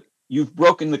you've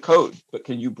broken the code, but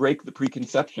can you break the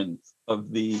preconceptions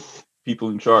of the people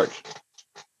in charge?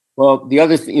 Well, the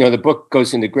other thing, the book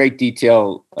goes into great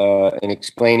detail in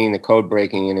explaining the code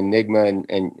breaking in Enigma,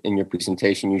 and in your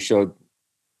presentation, you showed,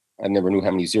 I never knew how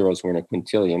many zeros were in a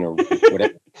quintillion or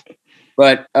whatever.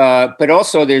 But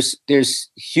also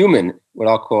there's human,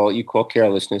 what you call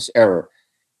carelessness, error.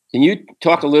 Can you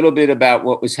talk a little bit about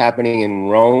what was happening in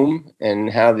Rome and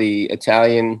how the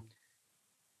Italian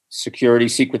security,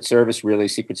 Secret Service, really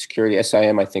Secret Security,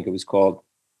 SIM, I think it was called,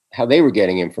 how they were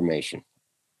getting information?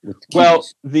 Well,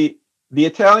 the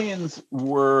Italians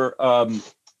were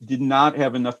did not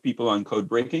have enough people on code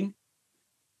breaking.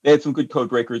 They had some good code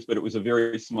breakers, but it was a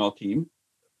very small team.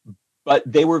 But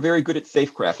they were very good at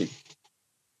safe cracking.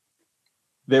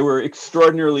 They were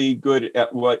extraordinarily good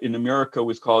at what in America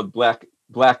was called black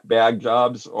black bag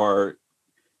jobs are,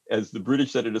 as the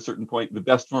British said at a certain point, the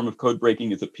best form of code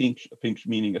breaking is a pinch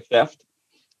meaning a theft.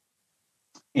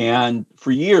 And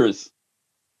for years,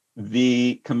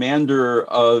 the commander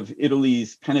of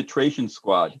Italy's penetration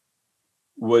squad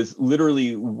was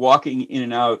literally walking in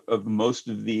and out of most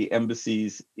of the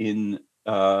embassies in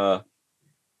Rome,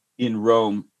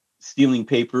 stealing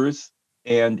papers,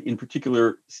 and in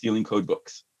particular, stealing code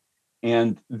books.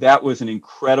 And that was an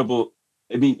incredible,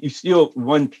 I mean, you steal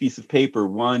one piece of paper,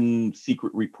 one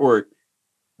secret report,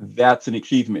 that's an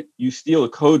achievement. You steal a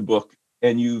code book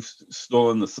and you've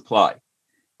stolen the supply.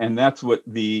 And that's what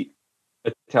the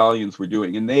Italians were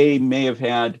doing. And they may have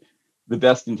had the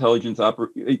best intelligence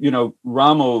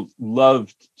Rommel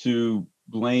loved to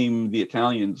blame the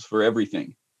Italians for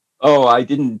everything. Oh, I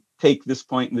didn't take this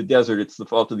point in the desert, it's the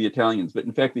fault of the Italians. But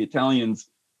in fact, the Italians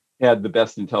had the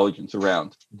best intelligence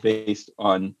around based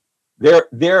on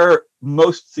their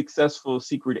most successful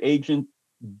secret agent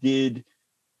did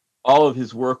all of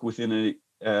his work within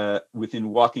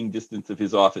walking distance of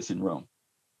his office in Rome.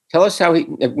 Tell us how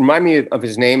remind me of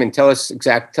his name and tell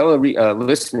the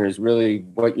listeners really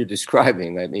what you're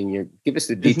describing. I mean, give us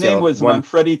the details. His name was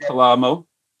Manfredi Talamo.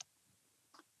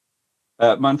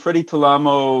 Manfredi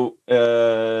Talamo,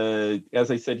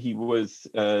 as I said, he was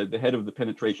the head of the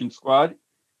penetration squad.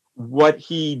 What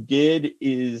he did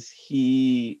is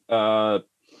he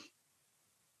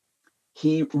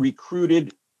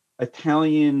recruited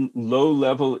Italian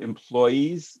low-level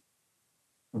employees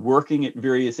working at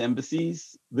various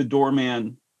embassies, the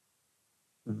doorman,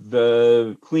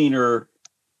 the cleaner,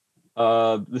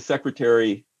 the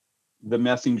secretary, the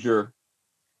messenger.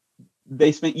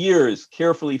 They spent years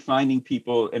carefully finding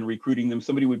people and recruiting them.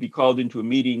 Somebody would be called into a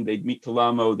meeting, they'd meet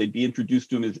Talamo, they'd be introduced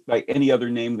to him by any other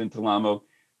name than Talamo.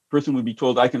 Person would be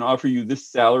told, I can offer you this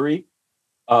salary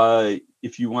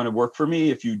if you want to work for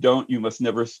me. If you don't, you must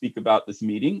never speak about this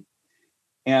meeting.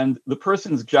 And the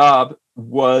person's job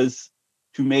was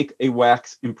to make a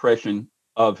wax impression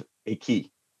of a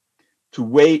key, to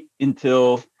wait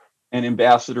until an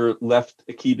ambassador left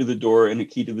a key to the door and a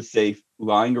key to the safe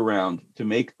lying around, to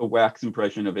make a wax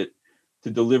impression of it, to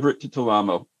deliver it to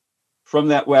Talamo. From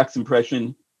that wax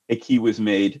impression, a key was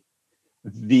made.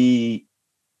 The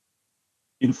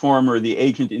informer, the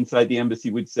agent inside the embassy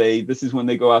would say, this is when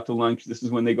they go out to lunch, this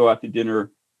is when they go out to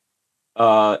dinner.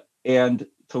 And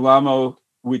Talamo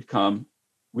would come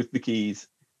with the keys,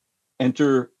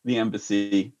 enter the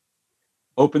embassy,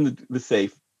 open the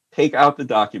safe, take out the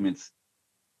documents,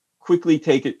 quickly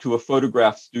take it to a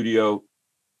photograph studio,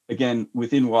 again,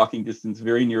 within walking distance,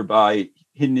 very nearby,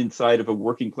 hidden inside of a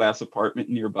working class apartment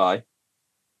nearby.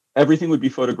 Everything would be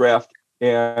photographed,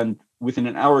 and within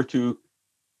an hour or two,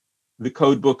 the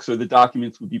code books or the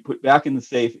documents would be put back in the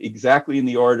safe exactly in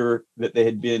the order that they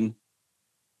had been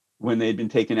when they had been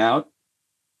taken out.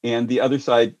 And the other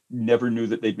side never knew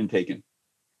that they'd been taken.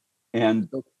 And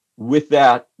with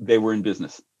that, they were in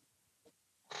business.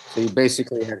 So you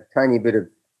basically had a tiny bit of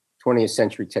 20th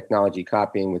century technology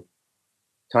copying with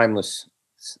timeless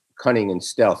cunning and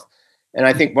stealth. And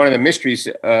I think one of the mysteries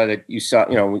that you saw,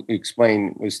 you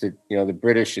explained was that, the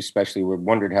British especially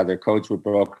wondered how their codes were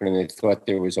broken and they thought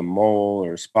there was a mole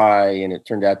or a spy. And it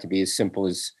turned out to be as simple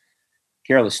as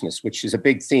carelessness, which is a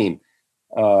big theme,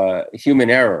 human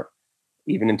error,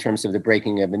 even in terms of the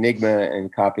breaking of Enigma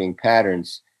and copying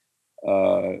patterns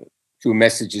through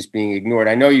messages being ignored.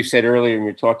 I know you said earlier in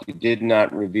your talk you did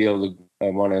not reveal, I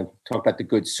want to talk about the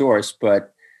good source,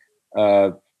 but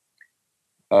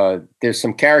there's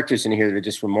some characters in here that are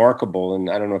just remarkable. And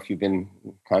I don't know if you've been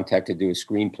contacted to do a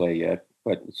screenplay yet,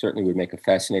 but it certainly would make a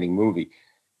fascinating movie.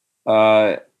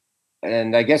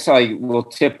 And I guess I will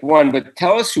tip one, but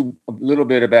tell us a little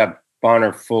bit about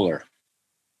Bonner Fellers.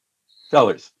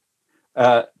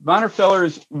 Bonner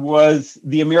Fellers was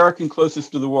the American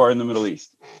closest to the war in the Middle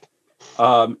East.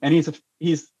 And he's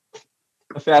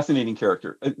a fascinating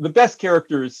character. The best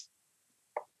characters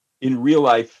in real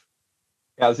life,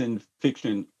 as in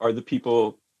fiction, are the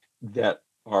people that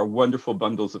are wonderful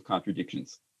bundles of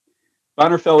contradictions.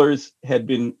 Bonner Fellers had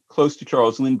been close to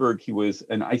Charles Lindbergh. He was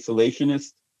an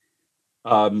isolationist.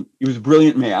 He was a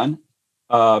brilliant man,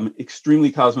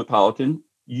 extremely cosmopolitan,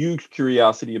 huge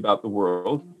curiosity about the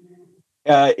world.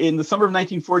 In the summer of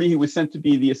 1940, he was sent to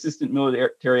be the assistant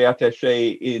military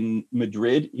attaché in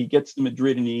Madrid. He gets to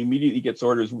Madrid and he immediately gets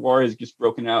orders. War has just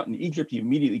broken out in Egypt. He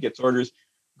immediately gets orders,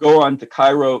 go on to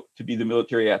Cairo to be the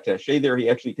military attaché there.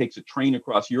 He actually takes a train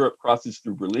across Europe, crosses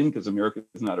through Berlin because America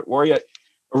is not at war yet,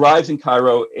 arrives in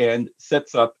Cairo and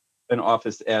sets up an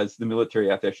office as the military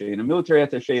attaché. And a military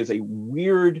attaché is a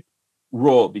weird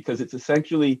role because it's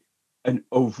essentially an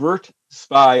overt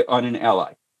spy on an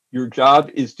ally. Your job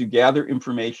is to gather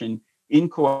information in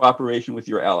cooperation with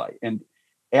your ally. And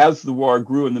as the war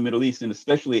grew in the Middle East, and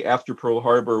especially after Pearl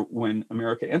Harbor, when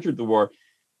America entered the war,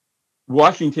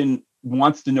 Washington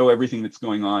wants to know everything that's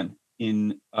going on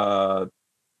in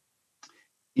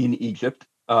Egypt.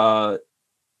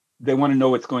 They want to know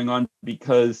what's going on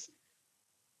because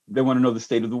they want to know the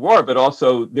state of the war, but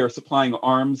also they're supplying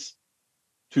arms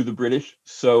to the British.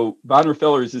 So Bonner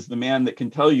Fellers is the man that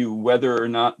can tell you whether or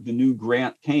not the new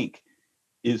Grant tank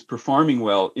is performing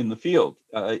well in the field.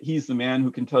 He's the man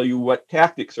who can tell you what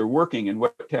tactics are working and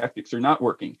what tactics are not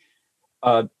working.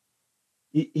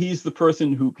 He's the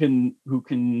person who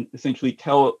can essentially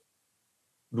tell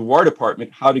the War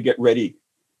Department how to get ready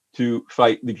to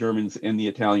fight the Germans and the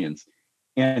Italians.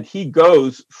 And he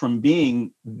goes from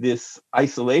being this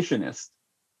isolationist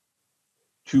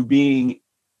to being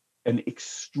an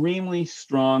extremely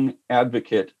strong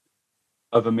advocate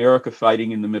of America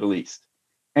fighting in the Middle East.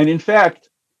 And in fact,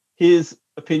 his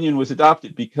opinion was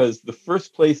adopted because the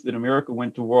first place that America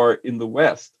went to war in the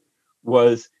West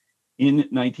was in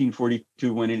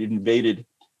 1942 when it invaded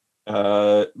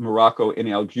Morocco and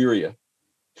Algeria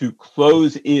to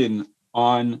close in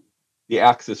on the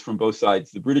axis from both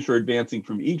sides. The British are advancing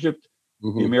from Egypt.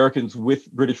 Mm-hmm. The Americans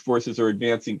with British forces are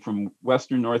advancing from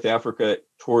Western North Africa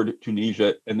toward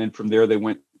Tunisia. And then from there, they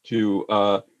went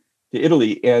to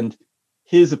Italy. And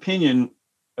his opinion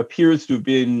appears to have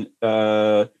been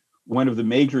one of the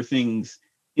major things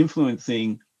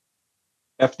influencing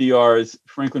FDR's,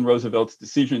 Franklin Roosevelt's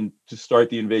decision to start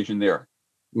the invasion there.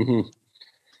 Mm-hmm.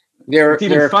 What's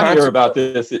even funnier about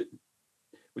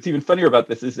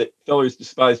this is that Fellers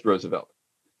despised Roosevelt.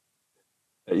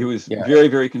 He was very,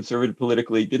 very conservative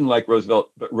politically, didn't like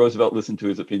Roosevelt, but Roosevelt listened to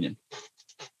his opinion.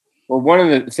 Well, one of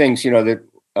the things, that,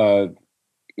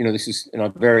 this is on a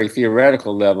very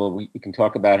theoretical level. We can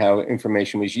talk about how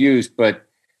information was used, but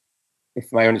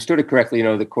if I understood it correctly,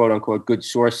 the quote unquote good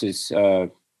sources,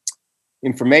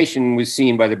 information was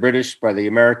seen by the British, by the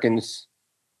Americans,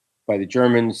 by the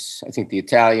Germans, I think the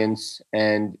Italians.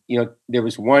 And, there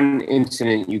was one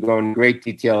incident, you go in great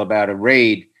detail about a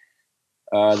raid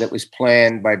that was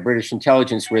planned by British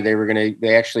intelligence where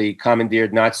they actually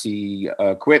commandeered Nazi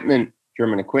equipment,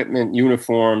 German equipment,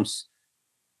 uniforms,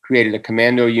 created a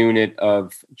commando unit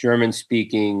of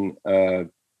German-speaking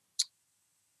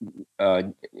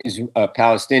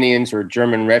Palestinians or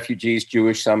German refugees,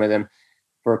 Jewish, some of them,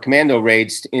 for commando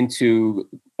raids into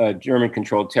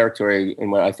German-controlled territory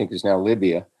in what I think is now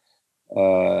Libya.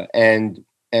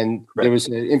 And there was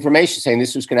information saying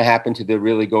this was going to happen to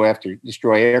really go after,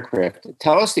 destroy aircraft.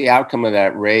 Tell us the outcome of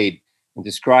that raid and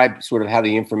describe sort of how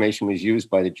the information was used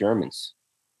by the Germans.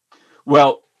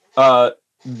 Well,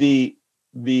 the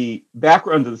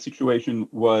background of the situation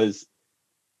was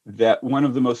that one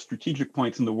of the most strategic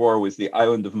points in the war was the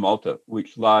island of Malta,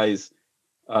 which lies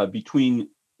between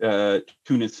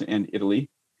Tunis and Italy,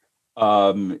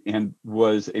 and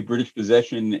was a British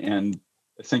possession and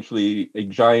essentially a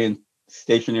giant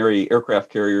stationary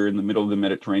aircraft carrier in the middle of the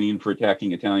Mediterranean for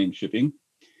attacking Italian shipping.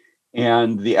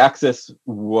 And the Axis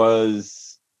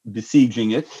was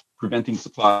besieging it, preventing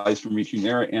supplies from reaching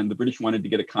there. And the British wanted to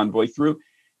get a convoy through.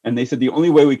 And they said, the only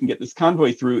way we can get this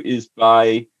convoy through is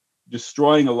by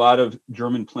destroying a lot of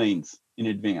German planes in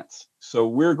advance. So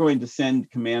we're going to send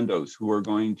commandos who are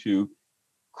going to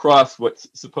cross what's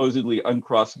supposedly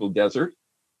uncrossable desert.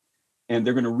 And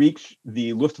they're going to reach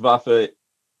the Luftwaffe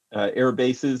air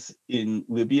bases in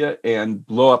Libya and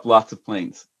blow up lots of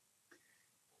planes.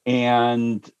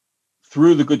 And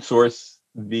through the good source,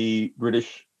 the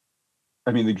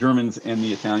Germans and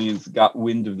the Italians got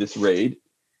wind of this raid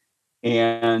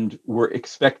and were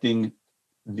expecting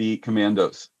the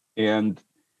commandos. And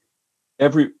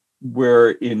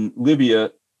everywhere in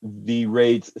Libya, the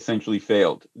raids essentially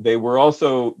failed. There were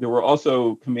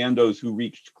also commandos who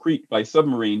reached Crete by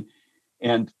submarine,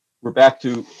 and we're back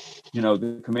to,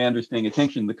 the commanders paying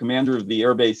attention. The commander of the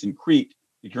airbase in Crete,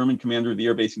 the German commander of the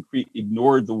airbase in Crete,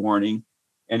 ignored the warning,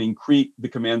 and in Crete, the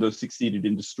commandos succeeded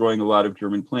in destroying a lot of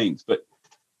German planes. But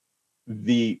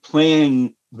the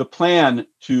plan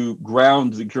to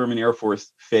ground the German Air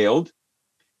Force failed,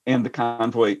 and the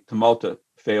convoy to Malta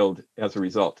failed as a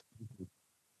result.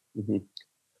 Mm-hmm.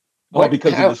 All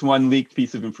because of this one leaked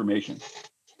piece of information.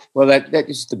 Well, that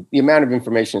is the amount of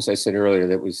information, as I said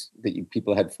earlier,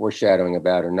 people had foreshadowing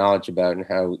about or knowledge about, and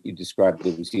how you described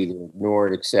it was either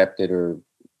ignored, accepted, or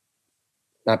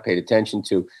not paid attention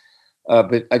to.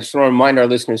 But I just want to remind our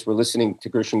listeners, we're listening to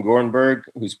Gershom Gorenberg,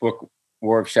 whose book,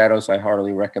 War of Shadows, I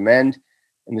heartily recommend.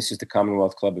 And this is the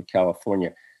Commonwealth Club of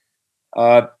California.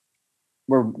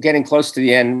 we're getting close to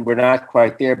the end. We're not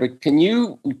quite there, but can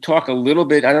you talk a little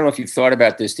bit? I don't know if you've thought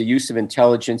about this, the use of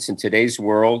intelligence in today's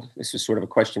world. This is sort of a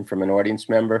question from an audience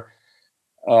member,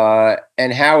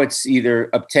 and how it's either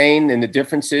obtained and the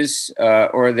differences,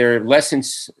 or there are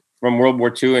lessons from World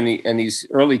War II and these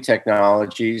early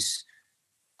technologies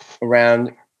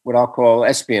around what I'll call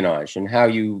espionage, and how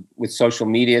you, with social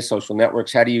media, social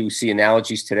networks, how do you see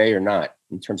analogies today or not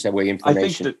in terms of the way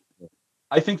information?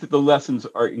 I think that the lessons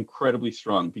are incredibly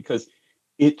strong, because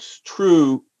it's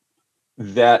true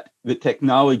that the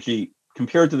technology,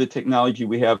 compared to the technology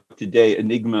we have today,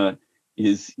 Enigma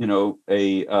is,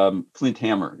 a flint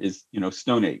hammer, is,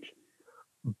 Stone Age.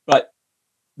 But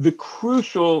the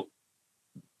crucial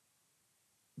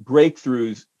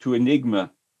breakthroughs to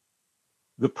Enigma,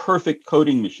 the perfect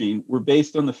coding machine, were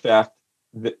based on the fact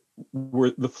that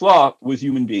the flaw was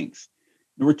human beings.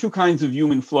 There were two kinds of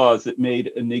human flaws that made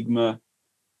Enigma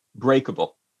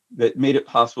breakable, that made it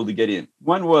possible to get in.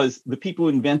 One was the people who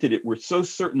invented it were so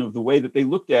certain of the way that they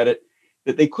looked at it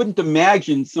that they couldn't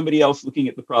imagine somebody else looking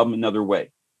at the problem another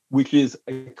way, which is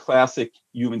a classic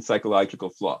human psychological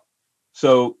flaw.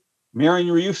 So Marian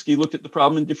Rejewski looked at the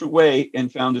problem in a different way and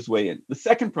found his way in. The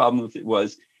second problem with it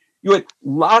was you had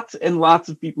lots and lots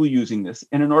of people using this,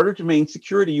 and in order to maintain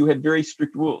security, you had very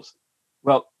strict rules.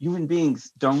 Well, human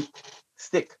beings don't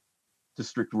stick to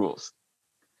strict rules.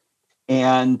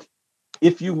 And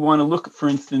if you want to look, for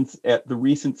instance, at the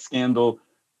recent scandal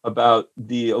about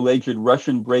the alleged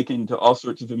Russian break-in to all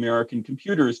sorts of American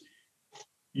computers,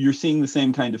 you're seeing the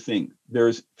same kind of thing.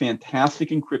 There's fantastic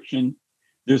encryption,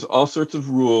 there's all sorts of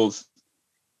rules,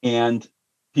 and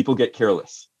people get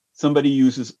careless. Somebody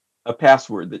uses a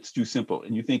password that's too simple,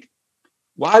 and you think,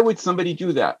 why would somebody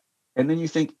do that? And then you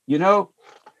think,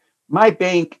 my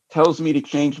bank tells me to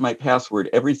change my password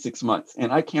every 6 months,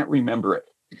 and I can't remember it.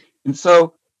 And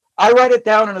so I write it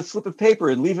down on a slip of paper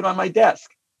and leave it on my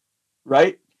desk,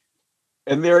 right?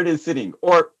 And there it is sitting.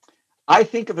 Or I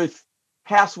think of a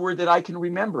password that I can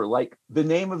remember, like the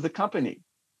name of the company,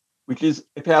 which is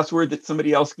a password that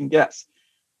somebody else can guess.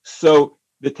 So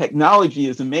the technology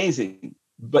is amazing,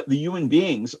 but the human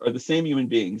beings are the same human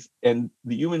beings, and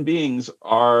the human beings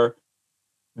are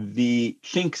the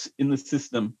chinks in the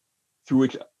system through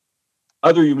which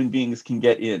other human beings can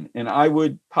get in. And I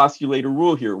would postulate a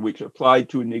rule here which applied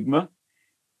to Enigma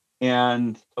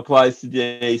and applies to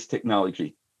today's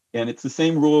technology. And it's the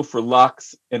same rule for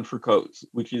locks and for codes,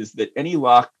 which is that any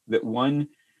lock that one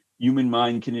human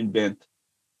mind can invent,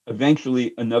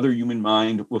 eventually another human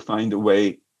mind will find a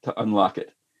way to unlock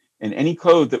it. And any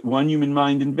code that one human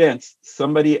mind invents,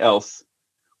 somebody else,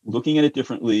 looking at it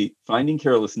differently, finding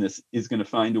carelessness, is going to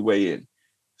find a way in.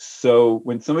 So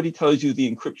when somebody tells you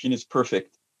the encryption is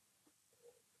perfect,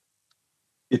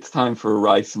 it's time for a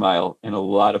wry smile and a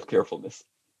lot of carefulness.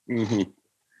 Mm-hmm.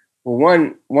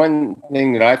 Well, one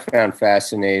thing that I found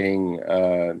fascinating,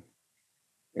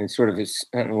 and sort of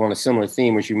on a similar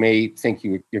theme, which you may think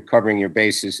you're covering your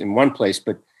bases in one place,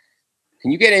 but can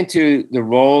you get into the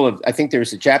role of, I think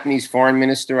there's a Japanese foreign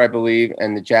minister, I believe,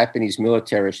 and the Japanese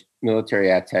military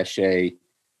attaché.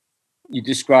 You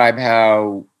describe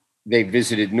how they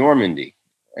visited Normandy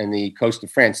and the coast of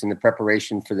France in the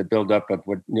preparation for the buildup of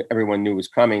what everyone knew was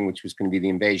coming, which was going to be the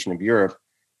invasion of Europe.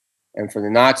 And for the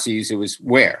Nazis, it was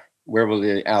where will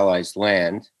the Allies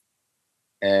land?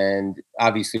 And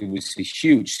obviously it was a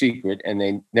huge secret and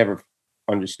they never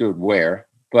understood where.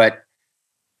 But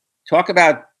talk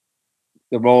about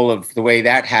the role of the way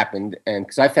that happened. And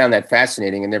because I found that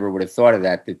fascinating and never would have thought of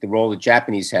that the role the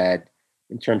Japanese had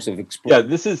in terms of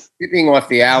tipping off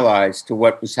the Allies to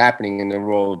what was happening in the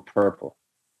role of purple.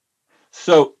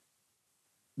 So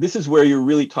this is where you're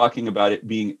really talking about it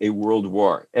being a world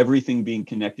war, everything being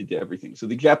connected to everything. So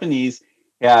the Japanese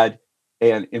had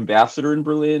an ambassador in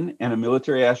Berlin and a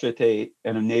military attaché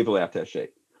and a naval attaché.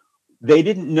 They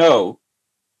didn't know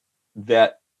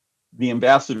that the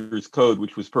ambassador's code,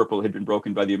 which was purple, had been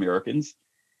broken by the Americans.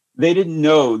 They didn't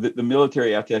know that the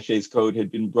military attaché's code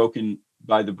had been broken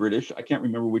by the British. I can't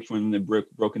remember which one had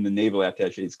broken the naval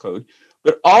attaché's code,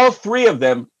 but all three of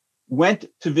them went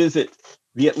to visit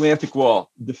the Atlantic Wall,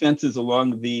 defenses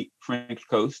along the French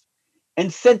coast,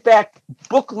 and sent back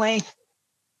book-length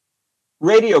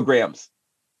radiograms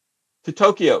to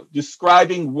Tokyo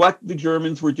describing what the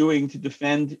Germans were doing to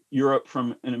defend Europe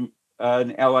from an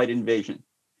Allied invasion.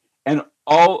 And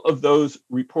all of those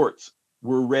reports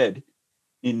were read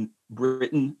in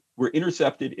Britain, were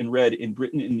intercepted and read in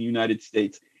Britain and the United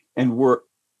States, and were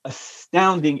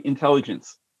astounding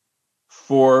intelligence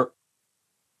for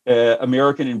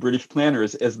American and British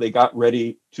planners as they got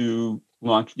ready to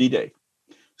launch D-Day.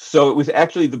 So it was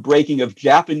actually the breaking of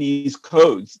Japanese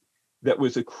codes that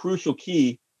was a crucial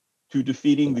key to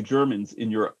defeating the Germans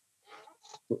in Europe.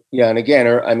 Yeah, and again,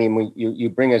 I mean, when you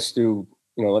bring us through,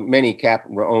 many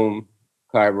Rome,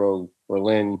 Cairo,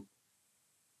 Berlin,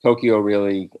 Tokyo,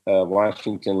 really,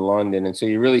 Washington, London, and so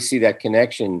you really see that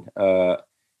connection,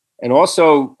 and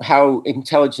also how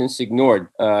intelligence ignored.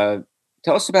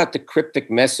 Tell us about the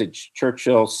cryptic message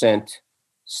Churchill sent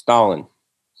Stalin,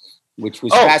 which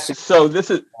was fascinating. So this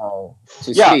is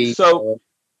to see.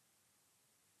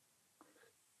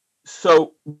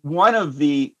 So one of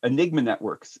the Enigma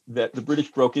networks that the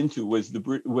British broke into was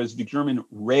the German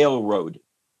railroad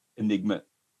Enigma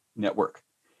network.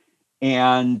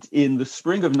 And in the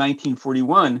spring of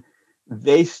 1941,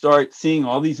 they start seeing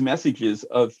all these messages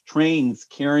of trains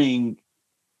carrying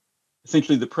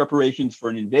essentially the preparations for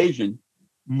an invasion,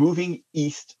 moving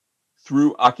east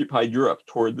through occupied Europe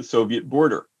toward the Soviet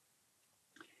border.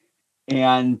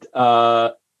 And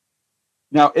now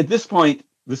at this point,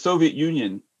 the Soviet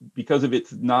Union, because of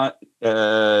its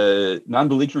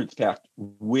non-belligerence pact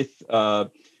with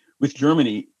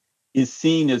Germany, is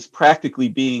seen as practically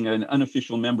being an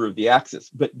unofficial member of the Axis.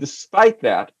 But despite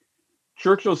that,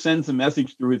 Churchill sends a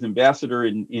message through his ambassador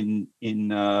in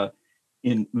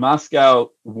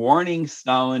Moscow, warning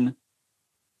Stalin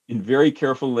in very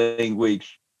careful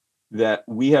language that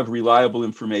we have reliable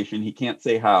information, he can't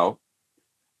say how,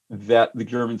 that the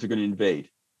Germans are going to invade.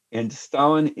 And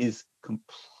Stalin is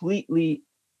completely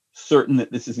certain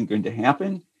that this isn't going to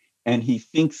happen. And he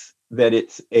thinks that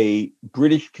it's a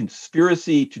British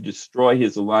conspiracy to destroy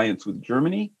his alliance with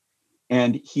Germany.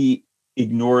 And he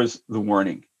ignores the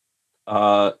warning.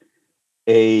 As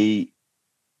he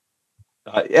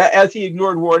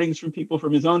ignored warnings from people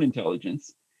from his own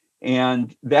intelligence.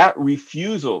 And that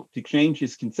refusal to change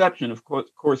his conception, of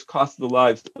course, cost the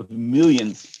lives of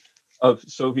millions of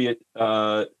Soviet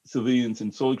civilians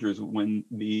and soldiers when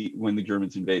the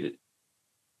Germans invaded.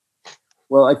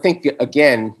 Well, I think,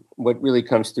 again, what really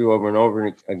comes through over and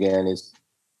over again is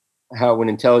how when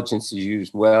intelligence is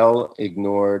used well,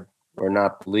 ignored, or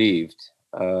not believed,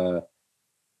 the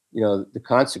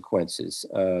consequences.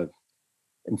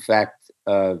 In fact,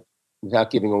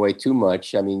 without giving away too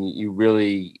much, I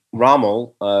mean,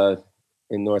 Rommel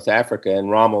in North Africa,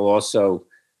 and Rommel also,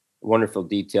 a wonderful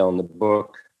detail in the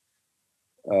book,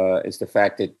 is the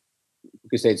fact that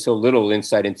because they had so little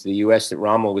insight into the U.S., that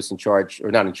Rommel was in charge, or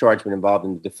not in charge, but involved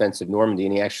in the defense of Normandy,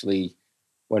 and he actually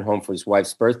went home for his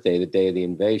wife's birthday the day of the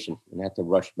invasion and had to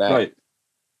rush back.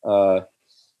 Right.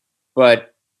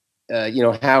 But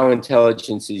how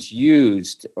intelligence is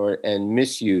used and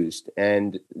misused,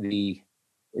 and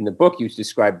in the book you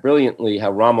describe brilliantly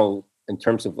how Rommel, in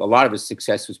terms of a lot of his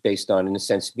success, was based on, in a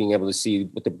sense, being able to see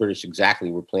what the British exactly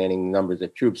were planning, numbers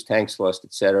of troops, tanks lost,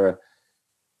 etc.,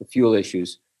 the fuel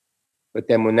issues. But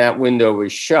then when that window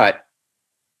was shut,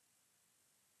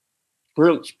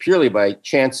 purely by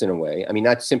chance in a way, I mean,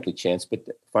 not simply chance, but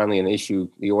finally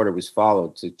the order was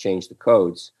followed to change the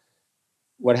codes.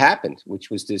 What happened, which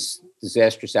was this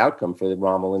disastrous outcome for the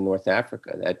Rommel in North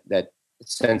Africa, that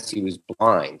sense he was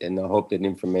blind and the hope that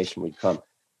information would come.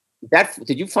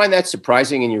 Did you find that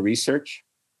surprising in your research?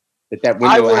 That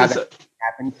window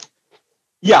happened?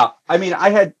 Yeah, I mean,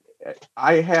 I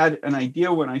had an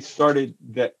idea when I started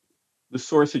that the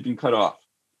source had been cut off.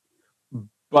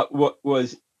 But what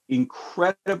was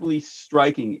incredibly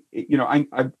striking,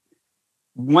 I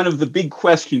one of the big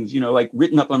questions, like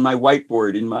written up on my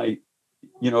whiteboard in my,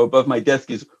 above my desk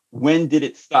is, when did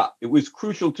it stop? It was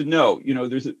crucial to know,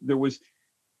 there was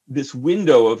this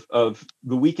window of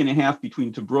the week and a half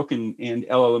between Tobruk and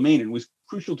El Alamein, and it was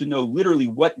crucial to know literally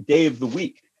what day of the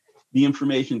week the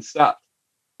information stopped.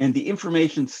 And the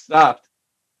information stopped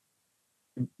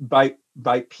by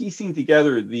piecing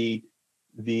together the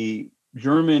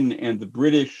German and the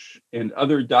British and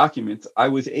other documents. I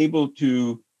was able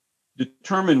to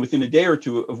determine within a day or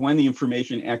two of when the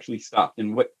information actually stopped.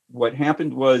 And what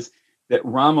happened was that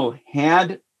Rommel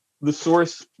had the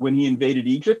source when he invaded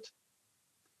Egypt,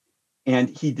 and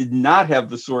he did not have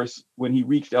the source when he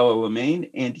reached El Alamein,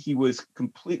 and he was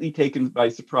completely taken by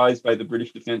surprise by the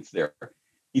British defense there.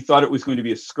 He thought it was going to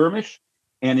be a skirmish,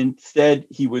 and instead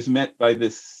he was met by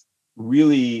this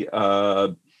really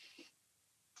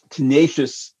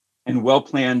tenacious and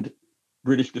well-planned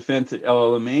British defense at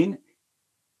El Alamein.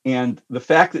 And the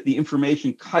fact that the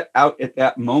information cut out at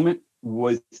that moment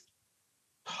was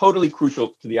totally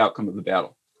crucial to the outcome of the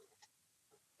battle.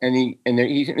 And he,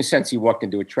 in a sense, he walked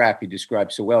into a trap he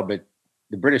described so well, but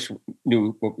the British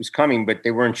knew what was coming, but they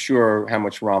weren't sure how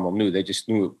much Rommel knew. They just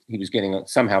knew he was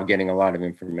somehow getting a lot of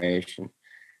information.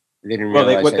 They didn't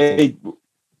realize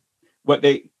what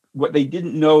they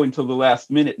didn't know until the last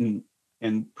minute, and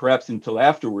and perhaps until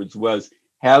afterwards, was,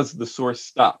 has the source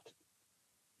stopped?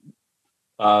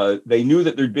 They knew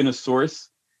that there'd been a source.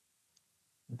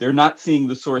 They're not seeing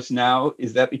the source now.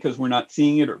 Is that because we're not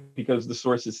seeing it, or because the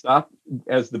source has stopped?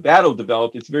 As the battle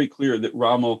developed, it's very clear that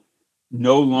Rommel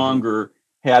no longer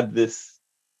had this,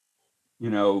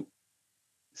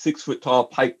 6-foot-tall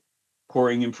pipe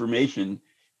pouring information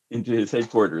into his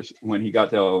headquarters when he got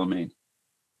to El Alamein.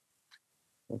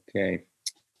 Okay.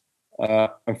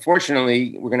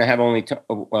 Unfortunately, we're going to have only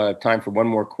time for one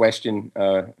more question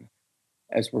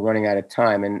as we're running out of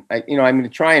time. And I'm going to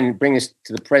try and bring us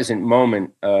to the present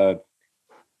moment, to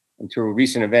a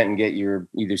recent event, and get your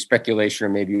either speculation or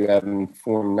maybe you have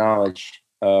informed knowledge.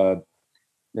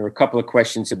 There were a couple of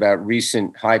questions about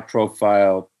recent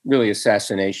high-profile, really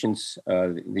assassinations.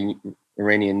 The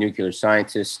Iranian nuclear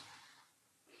scientist,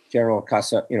 General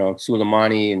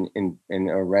Soleimani in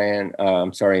Iran.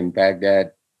 In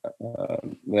Baghdad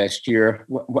last year.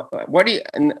 What do you?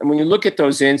 And when you look at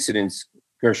those incidents,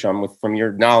 Gershom, from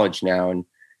your knowledge now, and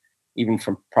even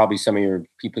from probably some of your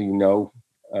people in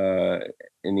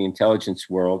the intelligence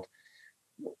world,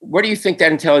 what do you think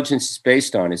that intelligence is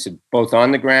based on? Is it both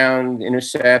on the ground,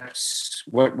 intercepts?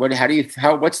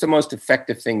 What's the most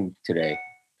effective thing today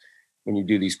when you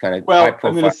do these kind of high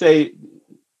profile? I'm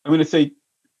going to say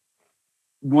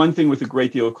one thing with a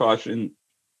great deal of caution,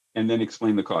 and then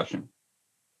explain the caution.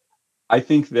 I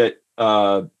think that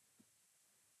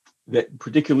that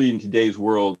particularly in today's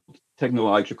world,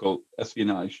 technological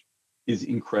espionage is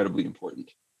incredibly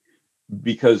important,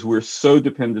 because we're so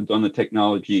dependent on the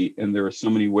technology, and there are so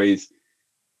many ways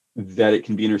that it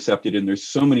can be intercepted, and there's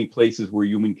so many places where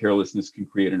human carelessness can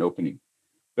create an opening.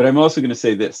 But I'm also going to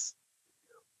say this.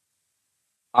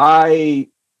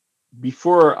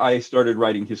 Before I started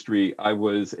writing history, I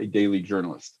was a daily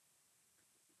journalist.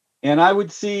 And I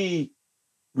would see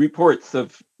reports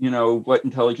of, what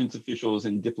intelligence officials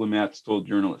and diplomats told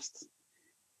journalists.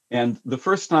 And the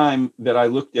first time that I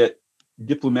looked at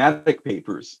diplomatic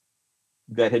papers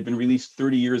that had been released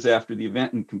 30 years after the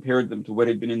event and compared them to what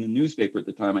had been in the newspaper at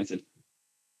the time, I said,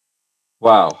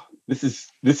 wow, this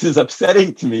is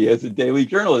upsetting to me as a daily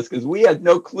journalist, because we had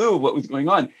no clue what was going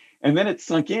on. And then it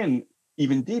sunk in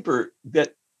even deeper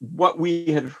that what we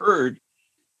had heard.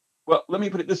 Well, let me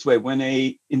put it this way. When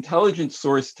an intelligence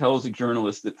source tells a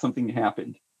journalist that something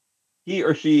happened, he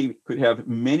or she could have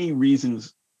many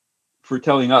reasons for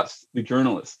telling us, the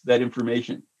journalists, that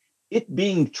information. It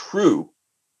being true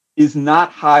is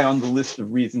not high on the list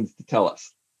of reasons to tell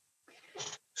us.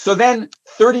 So then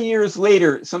 30 years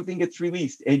later, something gets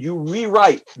released and you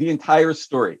rewrite the entire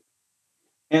story.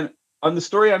 And on the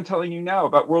story I'm telling you now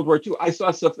about World War II, I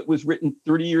saw stuff that was written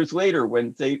 30 years later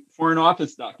when, say, Foreign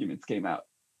Office documents came out.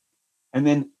 And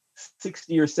then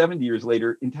 60 or 70 years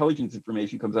later, intelligence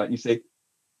information comes out and you say,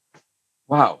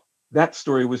 wow, that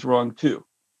story was wrong too.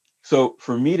 So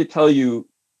for me to tell you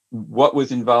what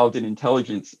was involved in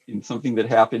intelligence in something that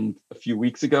happened a few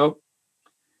weeks ago,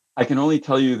 I can only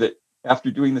tell you that after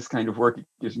doing this kind of work, it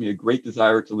gives me a great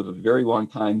desire to live a very long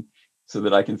time so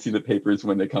that I can see the papers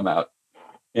when they come out.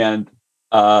 And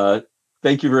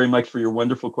thank you very much for your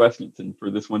wonderful questions and for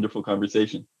this wonderful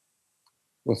conversation.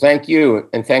 Well, thank you.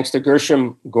 And thanks to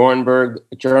Gershom Gorenberg,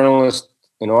 a journalist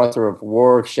and author of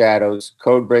War of Shadows,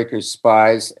 Codebreakers,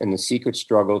 Spies, and the Secret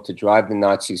Struggle to Drive the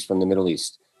Nazis from the Middle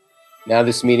East. Now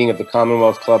this meeting of the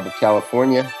Commonwealth Club of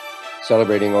California,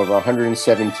 celebrating over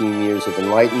 117 years of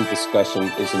enlightened discussion,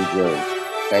 is adjourned.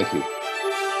 Thank you.